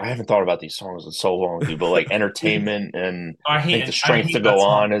coming back. I haven't thought about these songs in so long, dude. But like Entertainment and I think The Strength to Go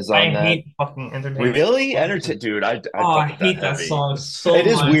On is on that. I hate fucking Entertainment. Really? Dude, I I fuck with that hate that heavy. song so It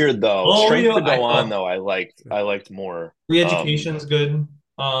is much. weird though. Oh, Strength to I Go On though, I liked more. Re-Education's good.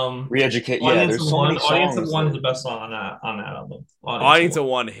 Re-Educate. Yeah, there's so many Audience of songs. One is the best song on that album. Audience of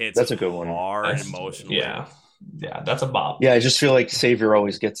One hits. That's a good one. Hard emotionally. Yeah, that's a bop. Yeah, I just feel like Savior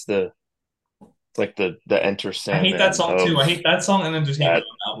always gets the Enter Sandman. I hate that song too. I hate that song and Entertainment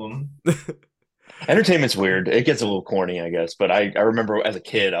album. Entertainment's weird. It gets a little corny, I guess. But I remember as a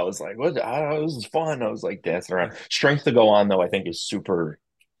kid, I was like, "What? This is fun." I was like dancing around. Strength to Go On, though, I think is super,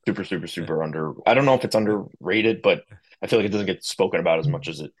 super, super, super under. I don't know if it's underrated, but I feel like it doesn't get spoken about as much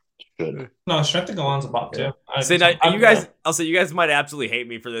as it should. No, Strength to Go On's a bop too. I'll say you guys might absolutely hate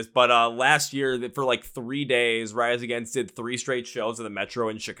me for this, but last year for like 3 days, Rise Against did 3 straight shows at the Metro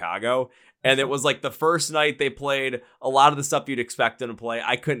in Chicago. And it was like the first night they played a lot of the stuff you'd expect them to play.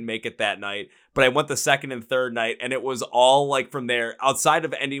 I couldn't make it that night, but I went the second and third night, and it was all like from there. Outside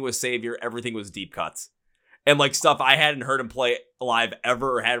of ending with Savior, everything was deep cuts. And like stuff I hadn't heard him play live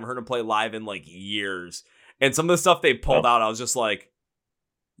ever, or hadn't heard him play live in like years. And some of the stuff they pulled out, I was just like,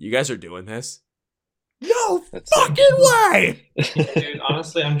 you guys are doing this? No fucking way! Dude,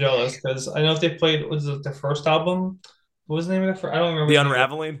 honestly, I'm jealous because I know if they played, was it their first album? What was the name of it? I don't remember. The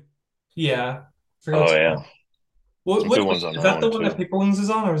Unraveling? Yeah. Oh, yeah. What one's on is that the one too. that Paper Wings is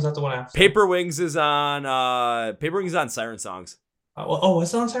on, or is that the one after? Paper Wings is on Siren Songs.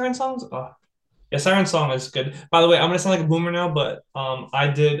 Is it on Siren Songs? Oh. Yeah, Siren Song is good. By the way, I'm gonna sound like a boomer now, but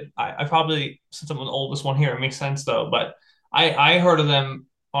I probably, since I'm the oldest one here, it makes sense though. But I heard of them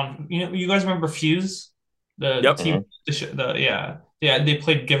on, you guys remember Fuse? The team, they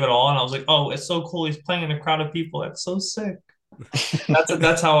played Give It All, and I was like, oh, it's so cool. He's playing in a crowd of people. That's so sick.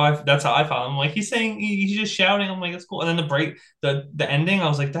 that's how I found him. Like he's saying, he's just shouting. I'm like, that's cool. And then the ending, I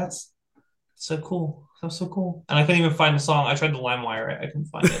was like, that's so cool. That's so cool. And I couldn't even find the song. I tried to LimeWire it. I couldn't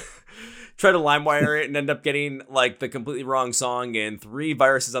find it. Tried to LimeWire it and end up getting like the completely wrong song and 3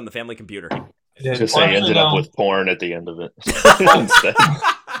 viruses on the family computer. Just saying, ended up with porn at the end of it.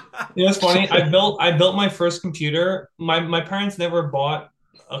 You know what's funny? I built my first computer. My parents never bought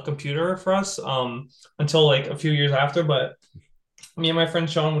a computer for us until like a few years after, but me and my friend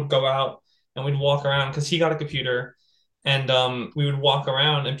Sean would go out and we'd walk around because he got a computer, and we would walk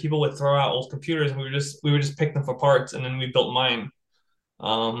around and people would throw out old computers, and we would just pick them for parts, and then we built mine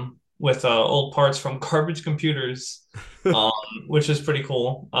with old parts from garbage computers, which is pretty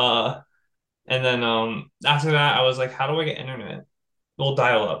cool. And then after that, I was like, how do I get internet? We'll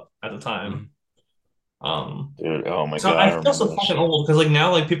dial up at the time. Dude, oh my So God, I I feel remember so that fucking shit. old because like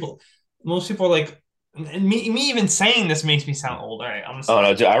now like most people are like, and me even saying this makes me sound old. All right, I'm gonna Oh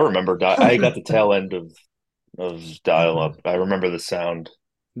no, stop. dude, I remember. I got the tail end of dial up. I remember the sound.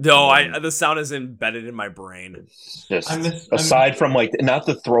 No, Um, the sound is embedded in my brain. it's I just miss aside from like not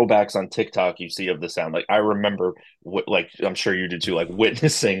the throwbacks on TikTok you see of the sound. Like I remember, like I'm sure you did too. Like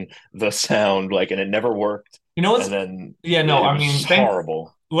witnessing the sound, like, and it never worked. you know what's And then yeah no it I was just mean thank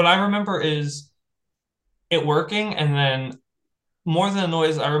horrible. what I remember is it working and then more than the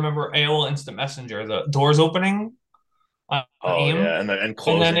noise I remember AOL Instant Messenger the doors opening on Oh AIM. yeah, and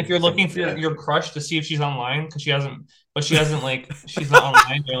And then if closing you're the thing. looking for Yeah. your crush to see if she's online, because she hasn't like she's not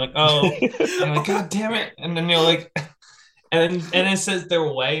online. You're like, oh, and you're like, God damn it! And then you're like, and it says they're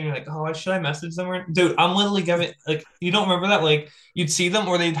away, and you're like, oh, should I message them? Dude, I'm literally giving like, you don't remember that? Like, you'd see them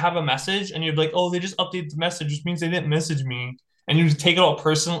or they'd have a message, and you'd be like, oh, they just updated the message, which means they didn't message me, and you take it all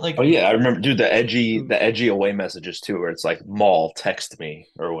personal. Oh Like, yeah, I remember, dude, the edgy away messages too, where it's like mall, text me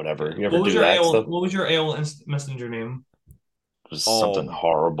or whatever. You ever what was do your that AOL? stuff? What was your AOL Messenger name? It was something Oh,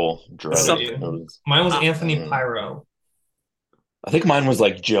 horrible, What about dreaded. something. It you? was, Mine was Uh, Anthony mm. Pyro. I think mine was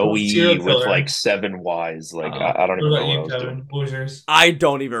like Oh, serial Joey with like killer. 7 Ys. Like I don't What even know about what I you, was doing. Kevin? What was yours? I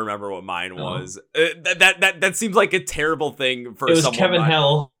don't even remember what mine Oh. was. That seems like a terrible thing It for was someone Kevin my.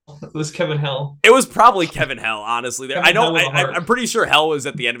 Hell. It was Kevin Hell. It was probably Kevin Hell, honestly. There, I Kevin know. Hell with a I'm heart. pretty sure Hell was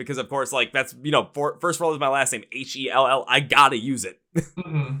at the end because, of course, like that's first of all is my last name Hell. I gotta use it.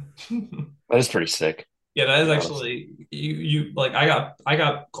 Mhm. That is pretty sick, Yeah, that to is be honest. actually you like I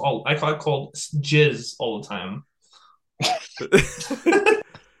got called Jizz all the time.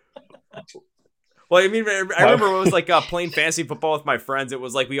 Well, I mean, I My, remember it was like playing fantasy football with my friends. It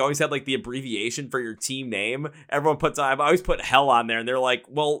was like we always had like the abbreviation for your team name. Everyone puts I always put Hell on there, and they're like,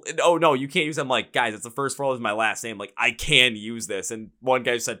 "Well, oh no, you can't use." It. I'm like, guys, it's the first four is my last name. Like, I can use this. And one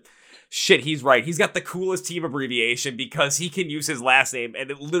guy said, "Shit, he's right. He's got the coolest team abbreviation because he can use his last name, and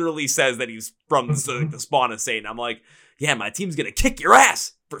it literally says that he's from the spawn of Satan." I'm like, "Yeah, my team's gonna kick your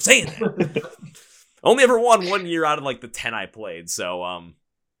ass for saying that." Only ever won 1 year out of like the 10 I played, so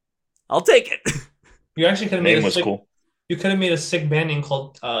I'll take it. You actually could have made name a was sick. cool. You could have made a sick band name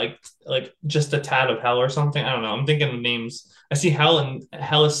called like just a tad of hell or something. I don't know. I'm thinking of names. I see hell and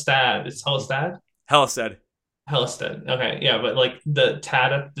Hellistad. It's Hellistad. Hell said. Hellistad. Okay, yeah, but like the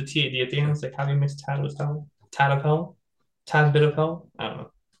tad at the TAD at the end. It's like how do you mix tad with hell? Tad of hell. Tad bit of hell. I don't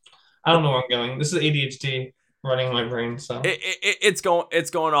know. I don't know where I'm going. This is ADHD running my brain. So It's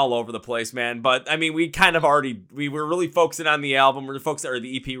going all over the place, man. But I mean, we kind of already we were really focusing on the album, we're focusing or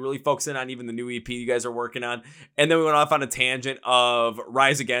the EP, really focusing on even the new EP you guys are working on, and then we went off on a tangent of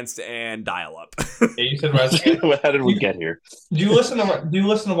Rise Against and Dial Up. yeah, you said Rise Against. How did we You, get here? do you listen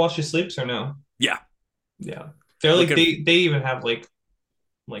to while she sleeps or no? Yeah, Yeah, they're like looking they even have like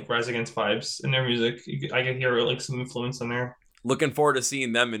Rise Against vibes in their music. I can hear like some influence in there. looking forward to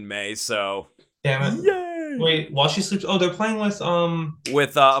seeing them in May. So Damn it! yay! Wait, while she sleeps. Oh, they're playing with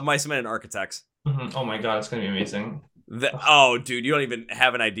With Mice Men and Architects. Oh my god, it's gonna be amazing. Ugh. Oh, dude, you don't even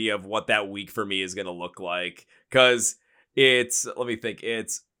have an idea of what that week for me is gonna look like. Cause it's let me think.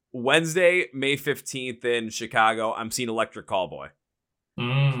 It's Wednesday, May 15th in Chicago. I'm seeing Electric Callboy.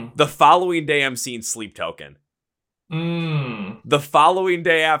 Mm. The following day, I'm seeing Sleep Token. Mm. The following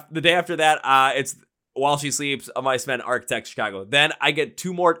day after the day after that, it's While She Sleeps, A Mice Men, Architect, Chicago. Then I get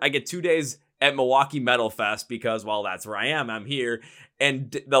 2 days at Milwaukee Metal Fest because, well, that's where I am. I'm here.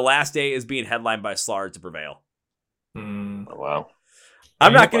 And the last day is being headlined by Slaughter to Prevail. Mm. Oh, wow.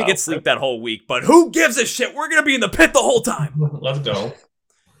 I'm not going to Wow. get sleep that whole week, but who gives a shit? We're going to be in the pit the whole time. Let's go.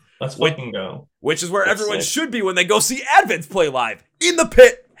 Let's Wait. fucking go. Which is where That's everyone sick. should be when they go see Advents play live. In the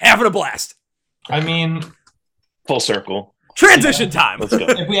pit, having a blast. I mean, Full circle. Transition time. Let's go.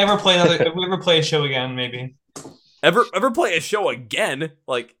 if we ever play a show again, maybe. Ever play a show again?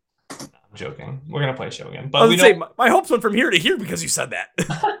 Like, I'm joking. We're gonna play a show again, I but we was gonna say, don't. my hopes went from here to here because you said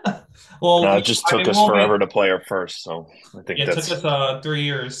that. Well, No, it just took us forever to play our first, so I think Yeah, it that's took us 3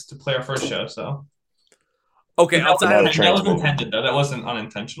 years to play our first show, so. Okay, That outside Now of the train's was moving. intended though. That wasn't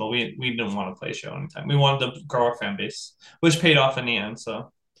unintentional. We didn't want to play a show anytime. We wanted to grow our fan base, which paid off in the end.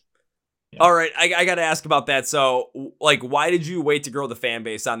 So All right, I got to ask about that. So, like, why did you wait to grow the fan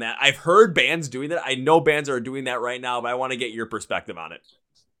base on that? I've heard bands doing that. I know bands are doing that right now, but I want to get your perspective on it.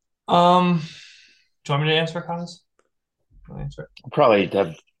 do you want me to answer, Connors? I'll answer it. Probably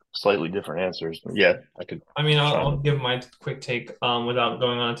have slightly different answers, but yeah, I could. I mean, I'll give my quick take without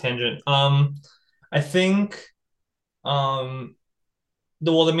going on a tangent. I think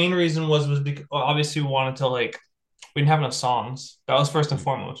the main reason was because obviously we wanted to like we didn't have enough songs. That was first and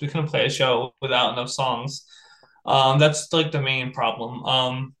foremost. We couldn't play a show without enough songs. That's like the main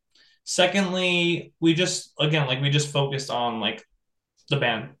problem. Secondly, we just focused on like the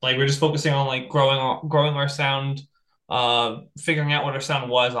band. Like we're just focusing on like growing our sound, figuring out what our sound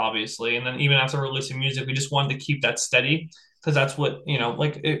was, obviously, and then even after releasing music, we just wanted to keep that steady because that's what you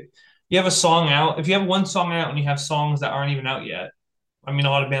have a song out. If you have one song out and you have songs that aren't even out yet, I mean, a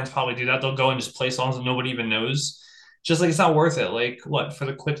lot of bands probably do that. They'll go and just play songs that nobody even knows. Just like it's not worth it. Like what for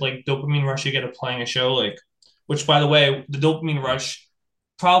the quick like dopamine rush you get of playing a show, like which by the way, the dopamine rush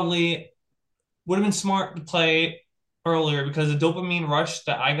probably would have been smart to play earlier because the dopamine rush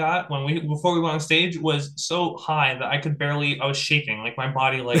that I got when we before we went on stage was so high that I was shaking like my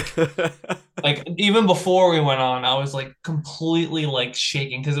body like even before we went on I was like completely like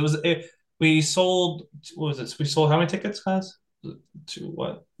shaking because we sold what was it we sold how many tickets guys to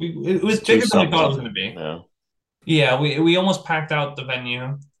what it was Two bigger than we thought it was something. going to be. Yeah. Yeah, we almost packed out the venue.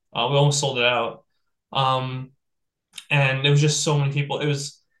 We almost sold it out. Um, and it was just so many people. It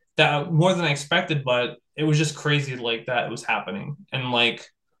was that more than I expected, but it was just crazy like that it was happening. And like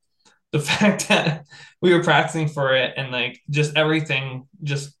the fact that we were practicing for it and like just everything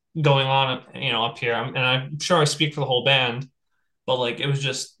just going on, up here. And I'm sure I speak for the whole band, but like it was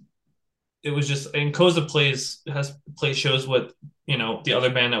just and Koza plays shows with the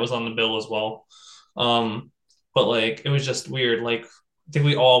other band that was on the bill as well. Um, but like it was just weird. Like I think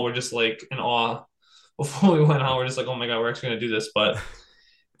we all were just like in awe before we went on. We're just like, oh my god, we're actually gonna do this. But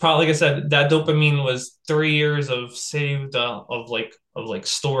probably, like I said, that dopamine was 3 years of saved of like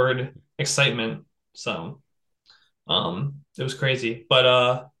stored excitement. So it was crazy.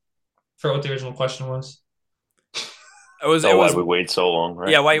 But for what the original question was. Oh, It why was we wait so long,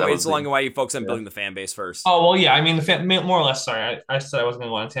 right? yeah. Why you That wait was so long the and why you focus on yeah. building the fan base first? Oh well, yeah. I mean, more or less. Sorry, I said I wasn't going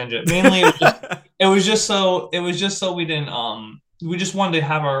to go on a tangent. Mainly, it was just so we didn't. We just wanted to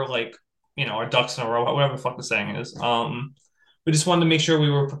have our our ducks in a row, whatever the fuck the saying is. We just wanted to make sure we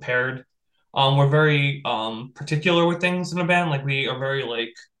were prepared. We're very particular with things in a band. Like we are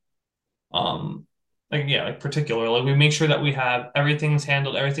very um like particular. Like we make sure that we have everything's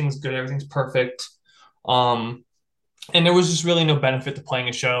handled, everything's good, everything's perfect. Um, and there was just really no benefit to playing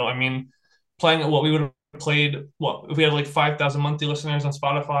a show. I mean, playing what we would have played, what if we had like 5,000 monthly listeners on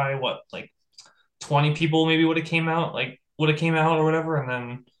Spotify, what like 20 people maybe would have came out or whatever, and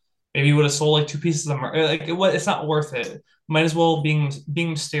then maybe you would have sold like two pieces of merch. Like it's not worth it. Might as well being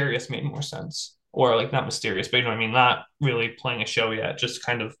mysterious made more sense, or like not mysterious, but you know what I mean, not really playing a show yet, just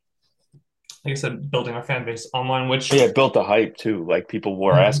kind of like I said, building our fan base online, which Yeah, it built the hype too. Like people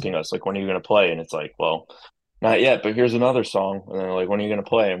were asking us, like, when are you going to play? And it's like, well, not yet, but here's another song. And they're like, when are you going to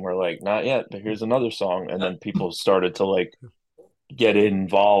play? And we're like, not yet, but here's another song. And then people started to like get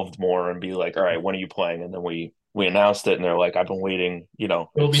involved more and be like, all right, when are you playing? And then we announced it, and they're like, I've been waiting, will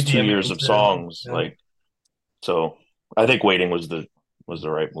be it's two DMing years me of too. songs. Yeah. Like, so I think waiting was the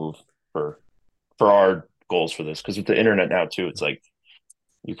right move for our goals for this. Because with the internet now too, it's like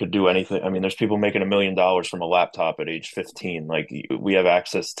you could do anything. I mean, there's people making $1 million from a laptop at age 15. Like we have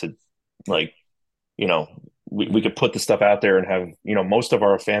access to like, you know, we could put the stuff out there and have, most of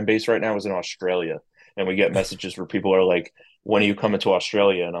our fan base right now is in Australia. And we get messages where people are like, when are you coming to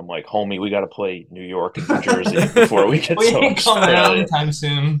Australia? And I'm like, homie, we got to play New York and New Jersey before we get We to ain't coming out Australia. anytime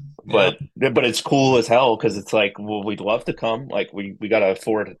soon. Yeah. But it's cool as hell because it's like, well, we'd love to come. Like we got to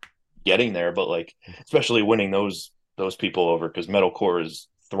afford getting there, but like, especially winning those people over because metalcore is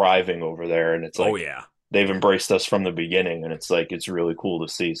thriving over there, and it's Oh like yeah. they've embraced us from the beginning, and it's like it's really cool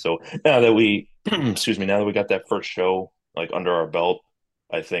to see. So now that we, excuse me, now that we got that first show like under our belt,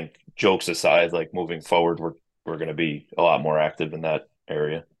 I think jokes aside, like moving forward, we're going to be a lot more active in that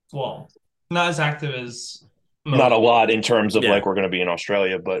area. Well, not as active as Not most. a lot in terms of Yeah. like we're going to be in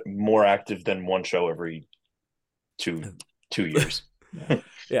Australia, but more active than one show every two years. Yeah.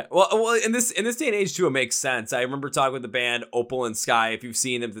 Yeah, well, in this day and age too, it makes sense. I remember talking with the band Opal and Sky. If you've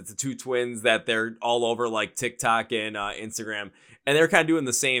seen them, it's the two twins that they're all over like TikTok and Instagram, and they're kind of doing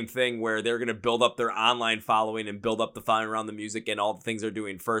the same thing where they're going to build up their online following and build up the following around the music and all the things they're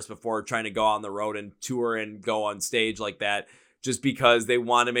doing first before trying to go on the road and tour and go on stage like that. Just because they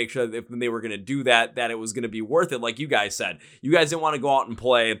want to make sure that if they were going to do that, that it was going to be worth it. Like you guys said, you guys didn't want to go out and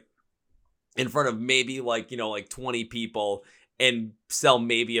play in front of maybe like 20 people and sell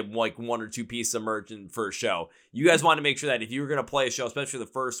maybe like one or two pieces of merch for a show. You guys want to make sure that if you were going to play a show, especially the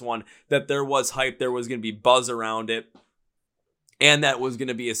first one, that there was hype, there was going to be buzz around it, and that was going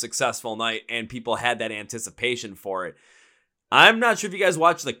to be a successful night, and people had that anticipation for it. I'm not sure if you guys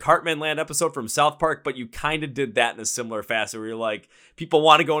watched the Cartman Land episode from South Park, but you kind of did that in a similar fashion where you're like, people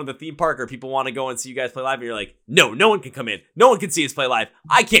want to go into the theme park or people want to go and see you guys play live. And you're like, no one can come in. No one can see us play live.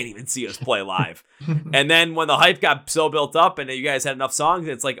 I can't even see us play live. And then when the hype got so built up and you guys had enough songs,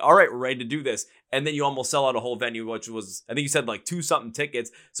 it's like, all right, we're ready to do this. And then you almost sell out a whole venue, which was, I think you said like 2-something tickets.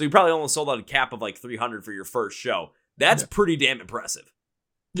 So you probably almost sold out a cap of like 300 for your first show. That's pretty damn impressive.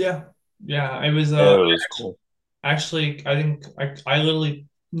 Yeah. Yeah. It was, It was cool. Actually, I think I literally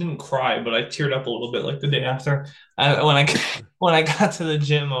didn't cry, but I teared up a little bit like the day after. When I got to the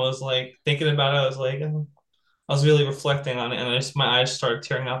gym, I was like thinking about it. I was like, I was really reflecting on it, and my eyes started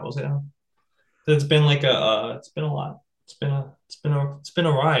tearing up. I was like, oh. It's been like it's been a lot. It's been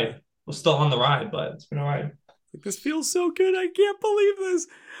a ride. We're still on the ride, but it's been a ride. This feels so good. I can't believe this.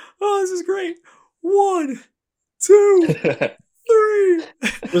 Oh, this is great. 1, 2, 3.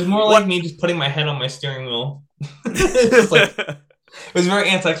 It was more like me just putting my head on my steering wheel. It was very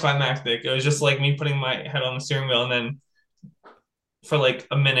anticlimactic. It was just like me putting my head on the steering wheel and then for like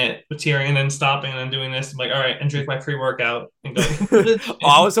a minute tearing and then stopping and then doing this. I'm like, all right, and drink my pre-workout and go.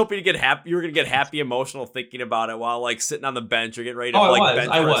 I was hoping to get happy. You were gonna get happy, emotional thinking about it while like sitting on the bench or getting ready to bench press.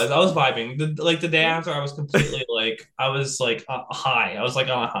 I was vibing. The day after, I was completely I was like high. I was like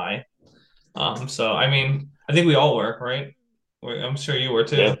on a high. So I mean, I think we all were, right? I'm sure you were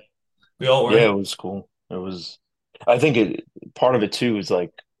too. Yeah. We all were. Yeah, it was cool. It was. I think part of it too is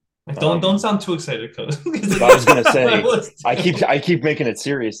like. Don't sound too excited, Cody. I was gonna say I keep making it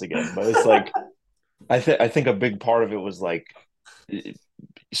serious again, but it's like I think a big part of it was like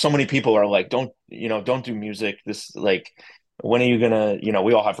so many people are like, don't do music. This like when are you gonna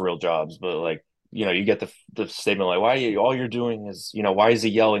we all have real jobs, but like you get the statement like all you're doing is why is he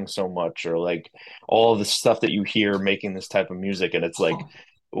yelling so much, or like all the stuff that you hear making this type of music, and it's like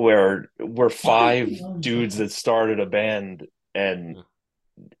we're 5 dudes that started a band and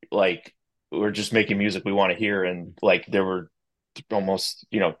like we're just making music we want to hear, and like there were almost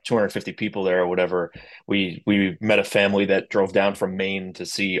 250 people there or whatever. We met a family that drove down from Maine to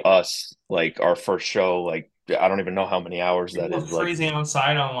see us, like our first show. Like I don't even know how many hours that is. Crazy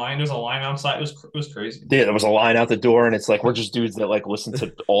outside online. There's a line outside. It was crazy. Yeah, there was a line out the door, and it's like we're just dudes that like listen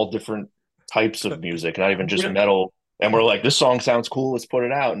to all different types of music, not even just metal. And we're like, this song sounds cool, let's put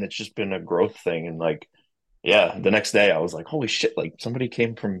it out. And it's just been a growth thing. And like, yeah, the next day I was like, holy shit, like somebody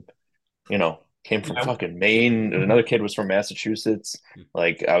came from fucking Maine. Another kid was from Massachusetts.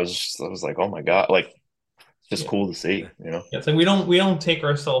 Like I was like, oh my God, like just cool to see, Yeah, it's like we don't take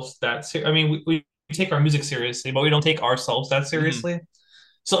ourselves that I mean, we take our music seriously, but we don't take ourselves that seriously. Mm-hmm.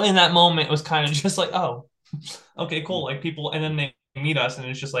 So in that moment, it was kind of just like, oh, okay, cool. Like people, and then they meet us, and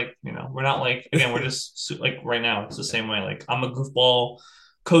it's just like, we're not like, again, we're just like right now, it's the same way. Like I'm a goofball.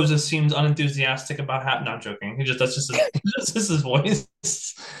 Koza seems unenthusiastic about not joking. That's just his voice.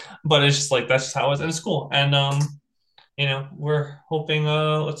 But it's just like that's just how it is, and it's cool. And we're hoping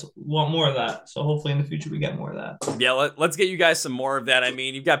let's want more of that. So hopefully in the future we get more of that. Yeah, let's get you guys some more of that. I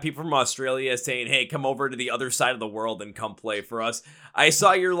mean, you've got people from Australia saying, "Hey, come over to the other side of the world and come play for us." I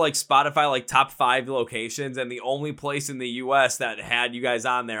saw your like Spotify like top 5 locations, and the only place in the US that had you guys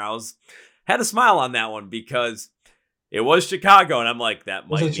on there, had a smile on that one because it was Chicago, and I'm like, that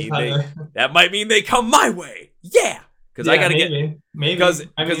might mean they come my way. Yeah. Because I gotta maybe. Because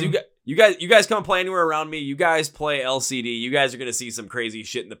you guys come play anywhere around me. You guys play LCD. You guys are gonna see some crazy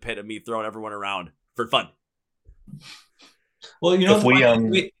shit in the pit of me throwing everyone around for fun. Well, we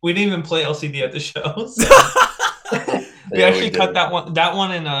didn't even play LCD at the show. So. we actually cut that one. That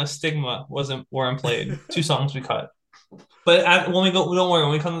one and Stigma weren't played. 2 songs we cut. But when we go, don't worry.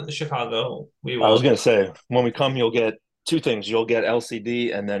 When we come to Chicago, we will. I was gonna say when we come, you'll get 2 things. You'll get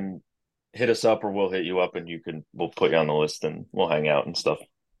LCD, and then hit us up, or we'll hit you up, and we'll put you on the list, and we'll hang out and stuff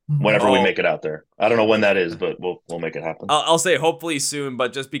whenever we make it out there. I don't know when that is, but we'll make it happen. I'll say hopefully soon,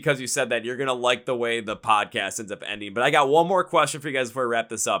 but just because you said that, you're gonna like the way the podcast ends up ending. But I got one more question for you guys before we wrap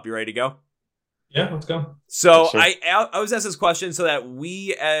this up. You ready to go? Yeah, let's go. So yes, I was asked this question so that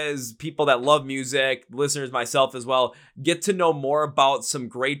we, as people that love music, listeners, myself as well, get to know more about some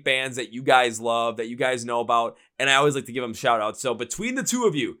great bands that you guys love, that you guys know about, and I always like to give them shout outs. So between the 2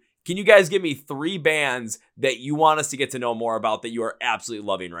 of you, can you guys give me 3 bands that you want us to get to know more about that you are absolutely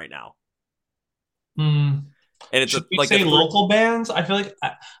loving right now? And it's local bands. I feel like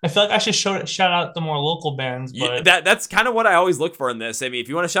I should shout out the more local bands. But yeah, that's kind of what I always look for in this. I mean, if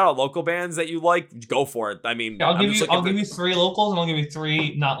you want to shout out local bands that you like, go for it. I mean, I'll give you 3 locals, and I'll give you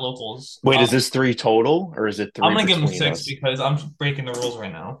 3 not locals. Wait, is this 3 total, or is it 3? I'm gonna give them 6 because I'm breaking the rules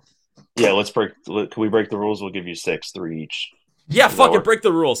right now. Yeah, can we break the rules? We'll give you 6, 3 each. Yeah, fuck it, break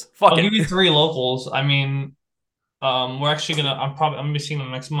the rules. I'll give you 3 locals. I mean, We're actually gonna. I'm gonna be seeing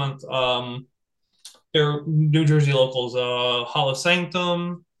them next month. They're New Jersey locals. Hollow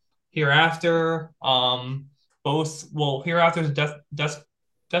Sanctum, Hereafter. Both. Well, Hereafter is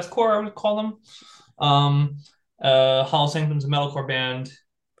deathcore. I would call them. Um, Hollow Sanctum's a metalcore band,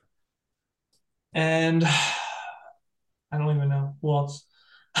 and I don't even know who else.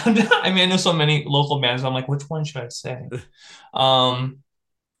 I mean, I know so many local bands. I'm like, which one should I say? Um,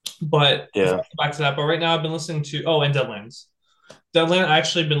 but Yeah. back to that. But right now, I've been listening to and Deadlands. I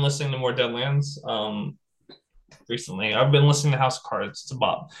actually been listening to more Deadlands. Recently, I've been listening to House of Cards. It's a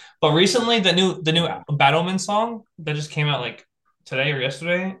bop. But recently, the new Battleman song that just came out like today or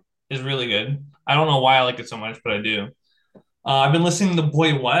yesterday is really good. I don't know why I like it so much, but I do. I've been listening to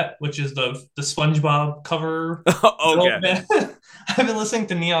Boy What, which is the SpongeBob cover metal Okay. band. I've been listening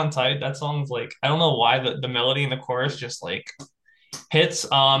to Neon Tide. That song's like I don't know why the melody and the chorus just like hits.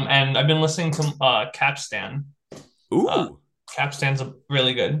 And I've been listening to Capstan. Uh, Ooh. Capstan's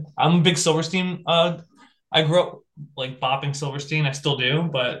really good. I'm a big Silverstein. I grew up like bopping Silverstein. I still do,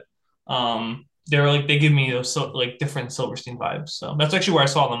 but they're like they give me those like different Silverstein vibes. So that's actually where I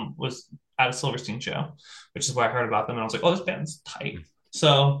saw them was at a Silverstein show, which is why I heard about them and I was like, oh, this band's tight.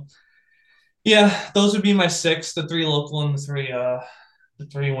 So yeah, those would be my six, the three local and the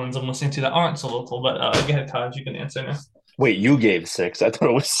three ones I'm listening to that aren't so local. But go ahead, Taj, you can answer now. Wait, you gave six. I thought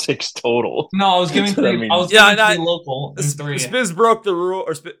it was six total. No, I was giving So that three. I was means giving Yeah, three local and three. Spiz broke the rule,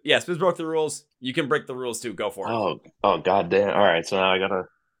 Spiz broke the rules. You can break the rules too. Go for it. oh god damn. All right, so now I gotta.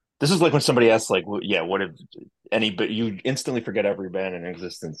 This is like when somebody asks, like, yeah, what if any? But you instantly forget every band in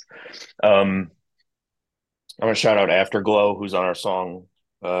existence. Um, I'm gonna shout out Afterglow, who's on our song,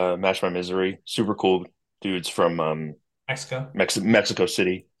 "Match My Misery." Super cool dudes from Mexico. Mexico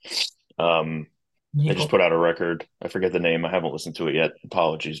City. Um, they just Mexico. put out a record. I forget the name. I haven't listened to it yet.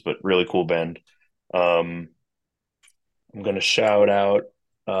 Apologies, but really cool band. Um, I'm gonna shout out.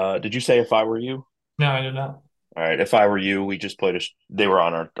 Did you say If I Were You? No, I did not. All right, If I Were You, we just played they were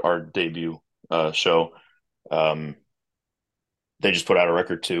on our debut show. Um, they just put out a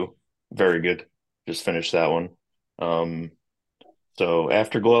record too. Very good. Just finished that one. Um, so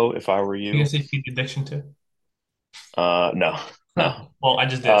Afterglow, If I Were You can You. say Feed Addiction too. No, no. Well, I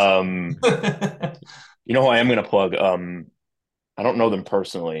just did. Um, you know who I am gonna plug? I don't know them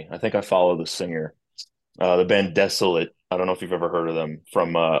personally. I think I follow the singer. The band Desolate. I don't know if you've ever heard of them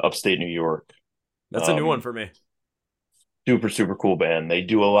from upstate New York. That's a new one Um, for me. super super cool band. They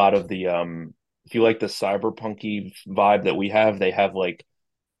do a lot of the if you like the cyberpunky vibe that we have, they have like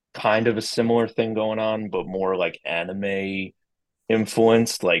kind of a similar thing going on, but more like anime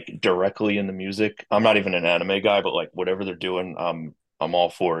influenced, like directly in the music. I'm not even an anime guy, but like whatever they're doing, I'm all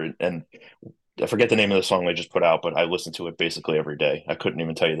for it. And I forget the name of the song they just put out, but I listen to it basically every day. I couldn't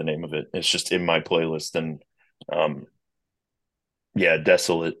even tell you the name of it. It's just in my playlist, and um, yeah,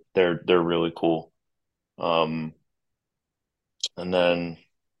 Desolate. They're really cool. Um, and then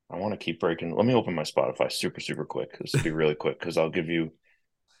I want to keep breaking. Let me open my Spotify super super quick. This will be really quick because I'll give you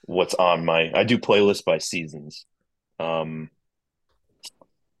what's on my. I do playlists by seasons. Um,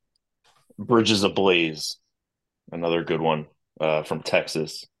 Bridges Ablaze, another good one from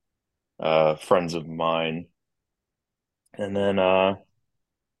Texas. Friends of mine, and then I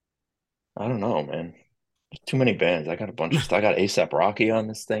don't know, man. There's too many bands. I got a bunch of stuff. I got ASAP Rocky on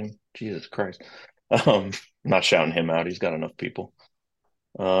this thing. Jesus Christ. I'm not shouting him out. He's got enough people.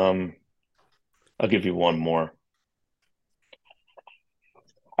 Um, I'll give you one more.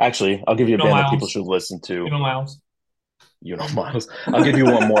 Actually, I'll give you a You know, band that people Miles. should listen You to. know, Miles. You know, Miles. I'll give you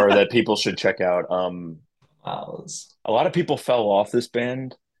one more that people should check out. Miles. A lot of people fell off this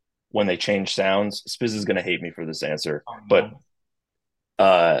band when they changed sounds. Spiz is gonna hate me for this answer, Oh but no.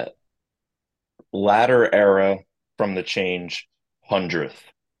 uh, latter era from the change, 100th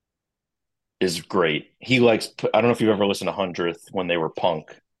is great. He likes. I don't know if you've ever listened to 100th when they were punk,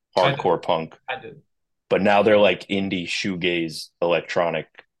 I did. hardcore punk, I did. but now they're like indie shoegaze electronic.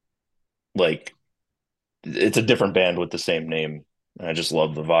 Like it's a different band with the same name. And I just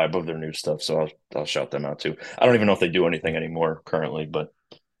love the vibe of their new stuff, so I'll shout them out too. I don't even know if they do anything anymore currently, but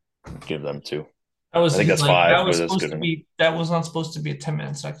give them two. That I was think he's that's like five, that but was that's supposed good to enough. be that was not supposed to be a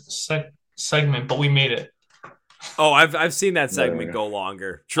 10-minute segment, but we made it. Oh, I've seen that There we segment go. go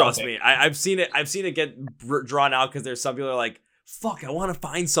longer. Trust Okay. me, I've seen it. I've seen it get drawn out because there's some people that are like, "Fuck, I want to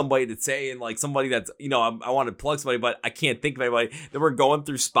find somebody to say," and like somebody that's I want to plug somebody, but I can't think of anybody. Then we're going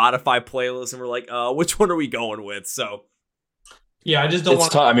through Spotify playlists and we're like, which one are we going with? So Yeah, I just don't It's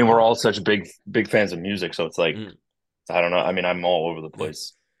want tough. I mean, we're all such big fans of music, so it's like mm. I don't know. I mean, I'm all over the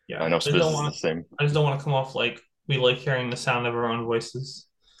place. yeah, I know I just Spiz don't is the want same. I just don't want to come off like we like hearing the sound of our own voices.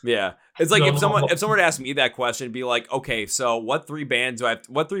 Yeah. It's like No, if no. someone were to ask me that question, it'd be like, okay, so what three bands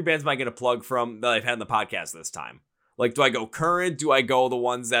am I gonna plug from that I've had in the podcast this time? Like, do I go current? Do I go the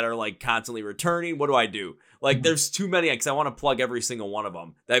ones that are like constantly returning? What do I do? Like, there's too many because I want to plug every single one of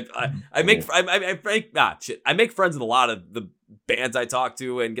them. I make I make friends with a lot of the bands I talk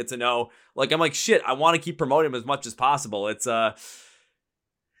to and get to know. Like, I'm like, shit, I want to keep promoting them as much as possible. It's There's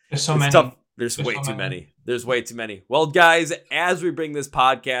so it's many. tough. There's There's way so too many. many. There's way too many. Well, guys, as we bring this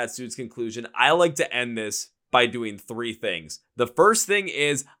podcast to its conclusion, I like to end this by doing three things. The first thing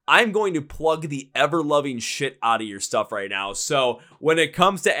is I'm going to plug the ever-loving shit out of your stuff right now. So when it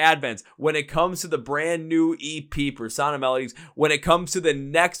comes to Advents, when it comes to the brand new EP, Persona Melodies, when it comes to the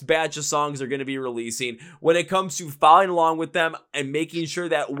next batch of songs they're going to be releasing, when it comes to following along with them and making sure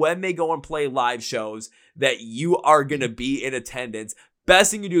that when they go and play live shows, that you are going to be in attendance.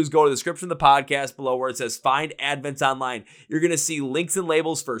 Best thing you do is go to the description of the podcast below where it says find Advents online. You're going to see links and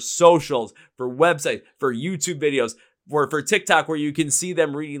labels for socials, for websites, for YouTube videos, for TikTok where you can see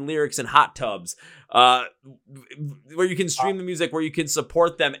them reading lyrics in hot tubs, where you can stream the music, where you can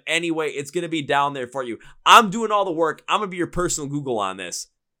support them anyway. It's going to be down there for you. I'm doing all the work. I'm going to be your personal Google on this.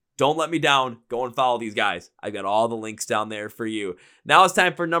 Don't let me down. Go and follow these guys. I've got all the links down there for you. Now it's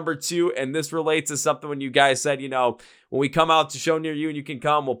time for number 2, and this relates to something when you guys said, when we come out to show near you and you can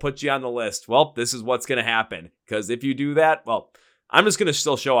come, we'll put you on the list. Well, this is what's going to happen, because if you do that, well, I'm just going to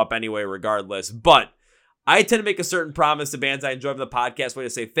still show up anyway regardless, but I tend to make a certain promise to bands I enjoy from the podcast way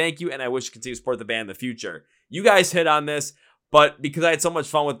to say thank you, and I wish to continue to support the band in the future. You guys hit on this, but because I had so much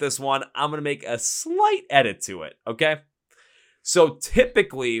fun with this one, I'm going to make a slight edit to it, okay? So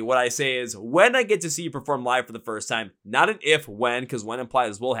typically what I say is when I get to see you perform live for the first time, not an if, when, because when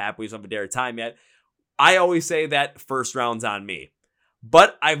implies will happen, we just haven't dared time yet. I always say that first round's on me.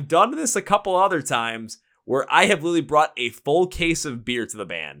 But I've done this a couple other times where I have literally brought a full case of beer to the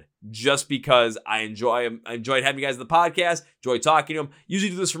band just because I enjoyed having you guys on the podcast, enjoy talking to them. Usually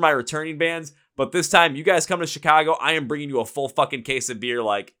do this for my returning bands, but this time you guys come to Chicago, I am bringing you a full fucking case of beer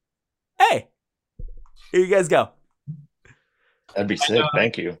like, hey, here you guys go. That'd be sick.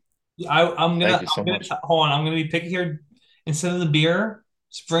 Thank you. I'm gonna, Thank you so much. hold on. I'm gonna be picky here. Instead of the beer,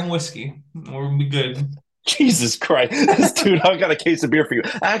 spring whiskey. We're gonna be good. Jesus Christ. Dude, I got a case of beer for you.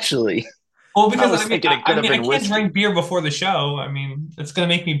 Actually, Well, because I was thinking it could have been I can't whiskey. drink beer before the show. I mean, it's gonna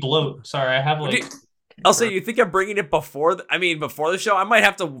make me bloat. Sorry, I have like. I'll say, you think I'm bringing it before the show? I might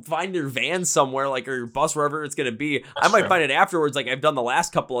have to find your van somewhere, like, or your bus, wherever it's going to be. I might find it afterwards, like I've done the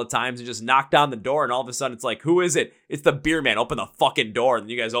last couple of times, and just knock down the door, and all of a sudden it's like, who is it? It's the beer man. Open the fucking door. And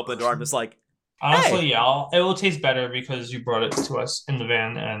you guys open the door. I'm just like, Honestly, hey. yeah, it will taste better because you brought it to us in the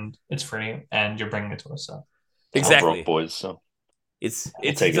van, and it's free, and you're bringing it to us. So Exactly. We're broke boys, so It's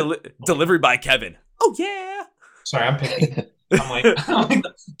take delivered by Kevin. Oh, yeah. sorry, I'm picky. I'm like,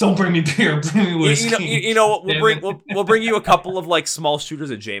 don't bring me beer, bring me whiskey. You know what? We'll bring you a couple of like small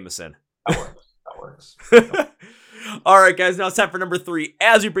shooters of Jameson. That works. All right, guys. Now it's time for number 3.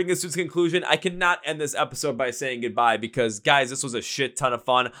 As we bring this to its conclusion, I cannot end this episode by saying goodbye because, guys, this was a shit ton of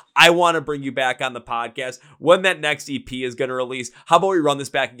fun. I want to bring you back on the podcast when that next EP is going to release. How about we run this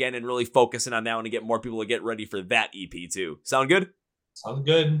back again and really focus in on that one to get more people to get ready for that EP too? Sound good? Sounds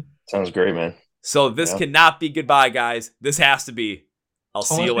good. sounds great, man. So this cannot be goodbye, guys. This has to be. I'll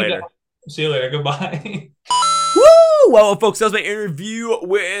see you later. See you later. Goodbye. Woo! Well, folks, that was my interview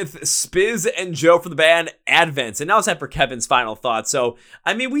with Spiz and Joe from the band Advents. And now it's time for Kevin's final thoughts. So,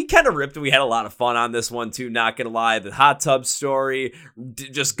 I mean, we kind of ripped and we had a lot of fun on this one, too. Not going to lie. The hot tub story,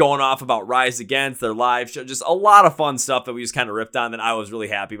 just going off about Rise Against, their live show. Just a lot of fun stuff that we just kind of ripped on that I was really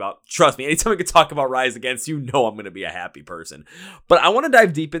happy about. Trust me, anytime we can talk about Rise Against, you know I'm going to be a happy person. But I want to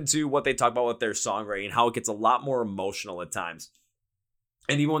dive deep into what they talk about with their songwriting, how it gets a lot more emotional at times.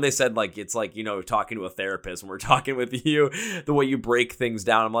 And even when they said, like, it's like, talking to a therapist when we're talking with you, the way you break things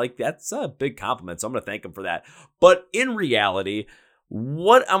down, I'm like, that's a big compliment. So I'm going to thank them for that. But in reality,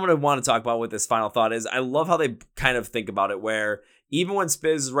 what I'm going to want to talk about with this final thought is I love how they kind of think about it, where even when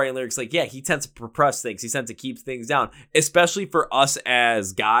Spiz is writing lyrics, like, yeah, he tends to repress things. He tends to keep things down, especially for us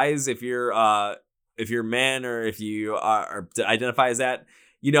as guys. If you're men or if you are identify as that,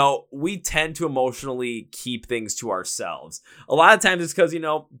 we tend to emotionally keep things to ourselves. A lot of times it's because,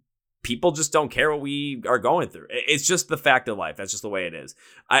 people just don't care what we are going through. It's just the fact of life. That's just the way it is.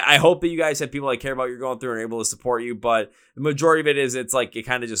 I hope that you guys have people that care about what you're going through and are able to support you, but the majority of it is it's like it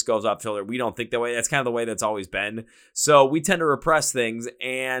kind of just goes off filter. We don't think that way. That's kind of the way that's always been. So we tend to repress things.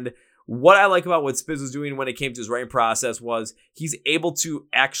 And what I like about what Spiz was doing when it came to his writing process was he's able to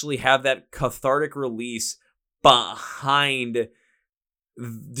actually have that cathartic release behind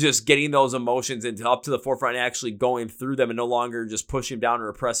just getting those emotions into up to the forefront and actually going through them and no longer just pushing down and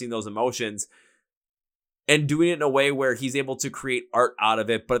repressing those emotions, and doing it in a way where he's able to create art out of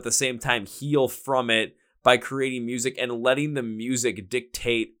it, but at the same time heal from it by creating music and letting the music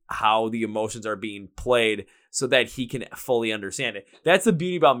dictate how the emotions are being played so that he can fully understand it. That's the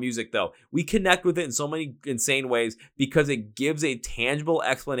beauty about music, though. We connect with it in so many insane ways because it gives a tangible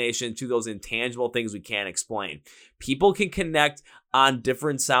explanation to those intangible things we can't explain. People can connect on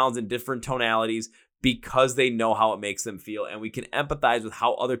different sounds and different tonalities because they know how it makes them feel, and we can empathize with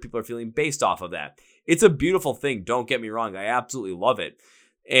how other people are feeling based off of that. It's a beautiful thing. Don't get me wrong. I absolutely love it.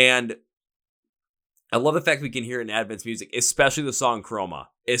 And I love the fact we can hear it in Advent's music, especially the song Chroma,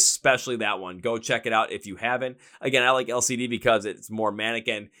 especially that one. Go check it out if you haven't. Again, I like LCD because it's more manic,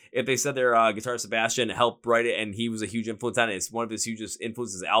 and if they said their guitarist Sebastian helped write it and he was a huge influence on it, it's one of his hugest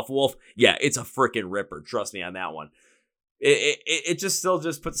influences, Alpha Wolf. Yeah, it's a freaking ripper. Trust me on that one. It just still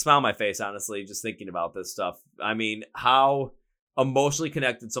just puts a smile on my face, honestly, just thinking about this stuff. I mean, how emotionally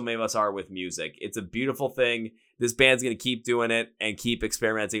connected so many of us are with music. It's a beautiful thing. This band's going to keep doing it and keep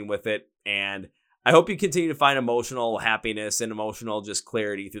experimenting with it, and I hope you continue to find emotional happiness and emotional just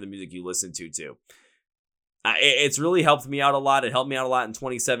clarity through the music you listen to too. It's really helped me out a lot. It helped me out a lot in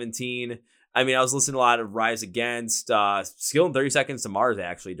 2017. I mean, I was listening to a lot of Rise Against, Skill in 30 Seconds to Mars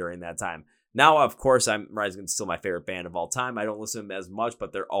actually during that time. Now, of course, Rise Against is still my favorite band of all time. I don't listen to them as much,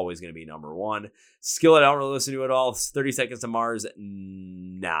 but they're always going to be number one. Skill I don't really listen to at all. 30 Seconds to Mars,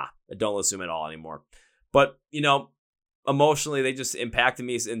 nah, I don't listen to them at all anymore. But, emotionally, they just impacted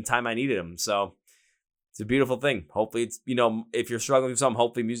me in time I needed them. So it's a beautiful thing. Hopefully it's, if you're struggling with something,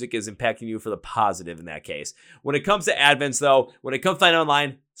 hopefully music is impacting you for the positive in that case. When it comes to Advents, though, when it comes to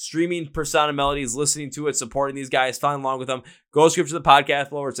online, streaming Persona Melodies, listening to it, supporting these guys, following along with them, go to the podcast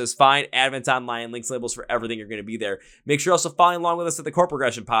below where it says Find Advents Online. Links, labels for everything are going to be there. Make sure you're also following along with us at the Chord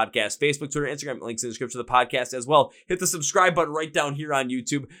Progression Podcast, Facebook, Twitter, Instagram. Links in the description of the podcast as well. Hit the subscribe button right down here on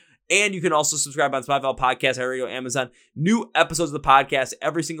YouTube. And you can also subscribe on Spotify, Podcast, iRadio, Amazon. New episodes of the podcast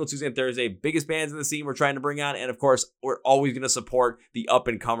every single Tuesday and Thursday. Biggest bands in the scene we're trying to bring on. And of course, we're always going to support the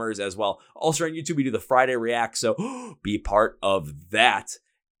up-and-comers as well. Also on YouTube, we do the Friday React, so be part of that.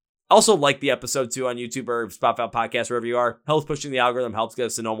 Also like the episode too on YouTube or Spotify, Podcast, wherever you are. Helps pushing the algorithm, helps get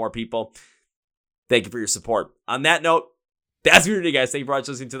us to know more people. Thank you for your support. On that note, that's it for today, guys. Thank you for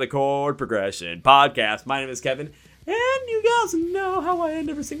listening to the Chord Progression Podcast. My name is Kevin. And you guys know how I end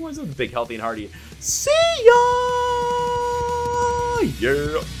every single one. So big, healthy, and hearty. See ya!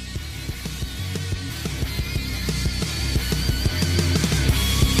 Yeah.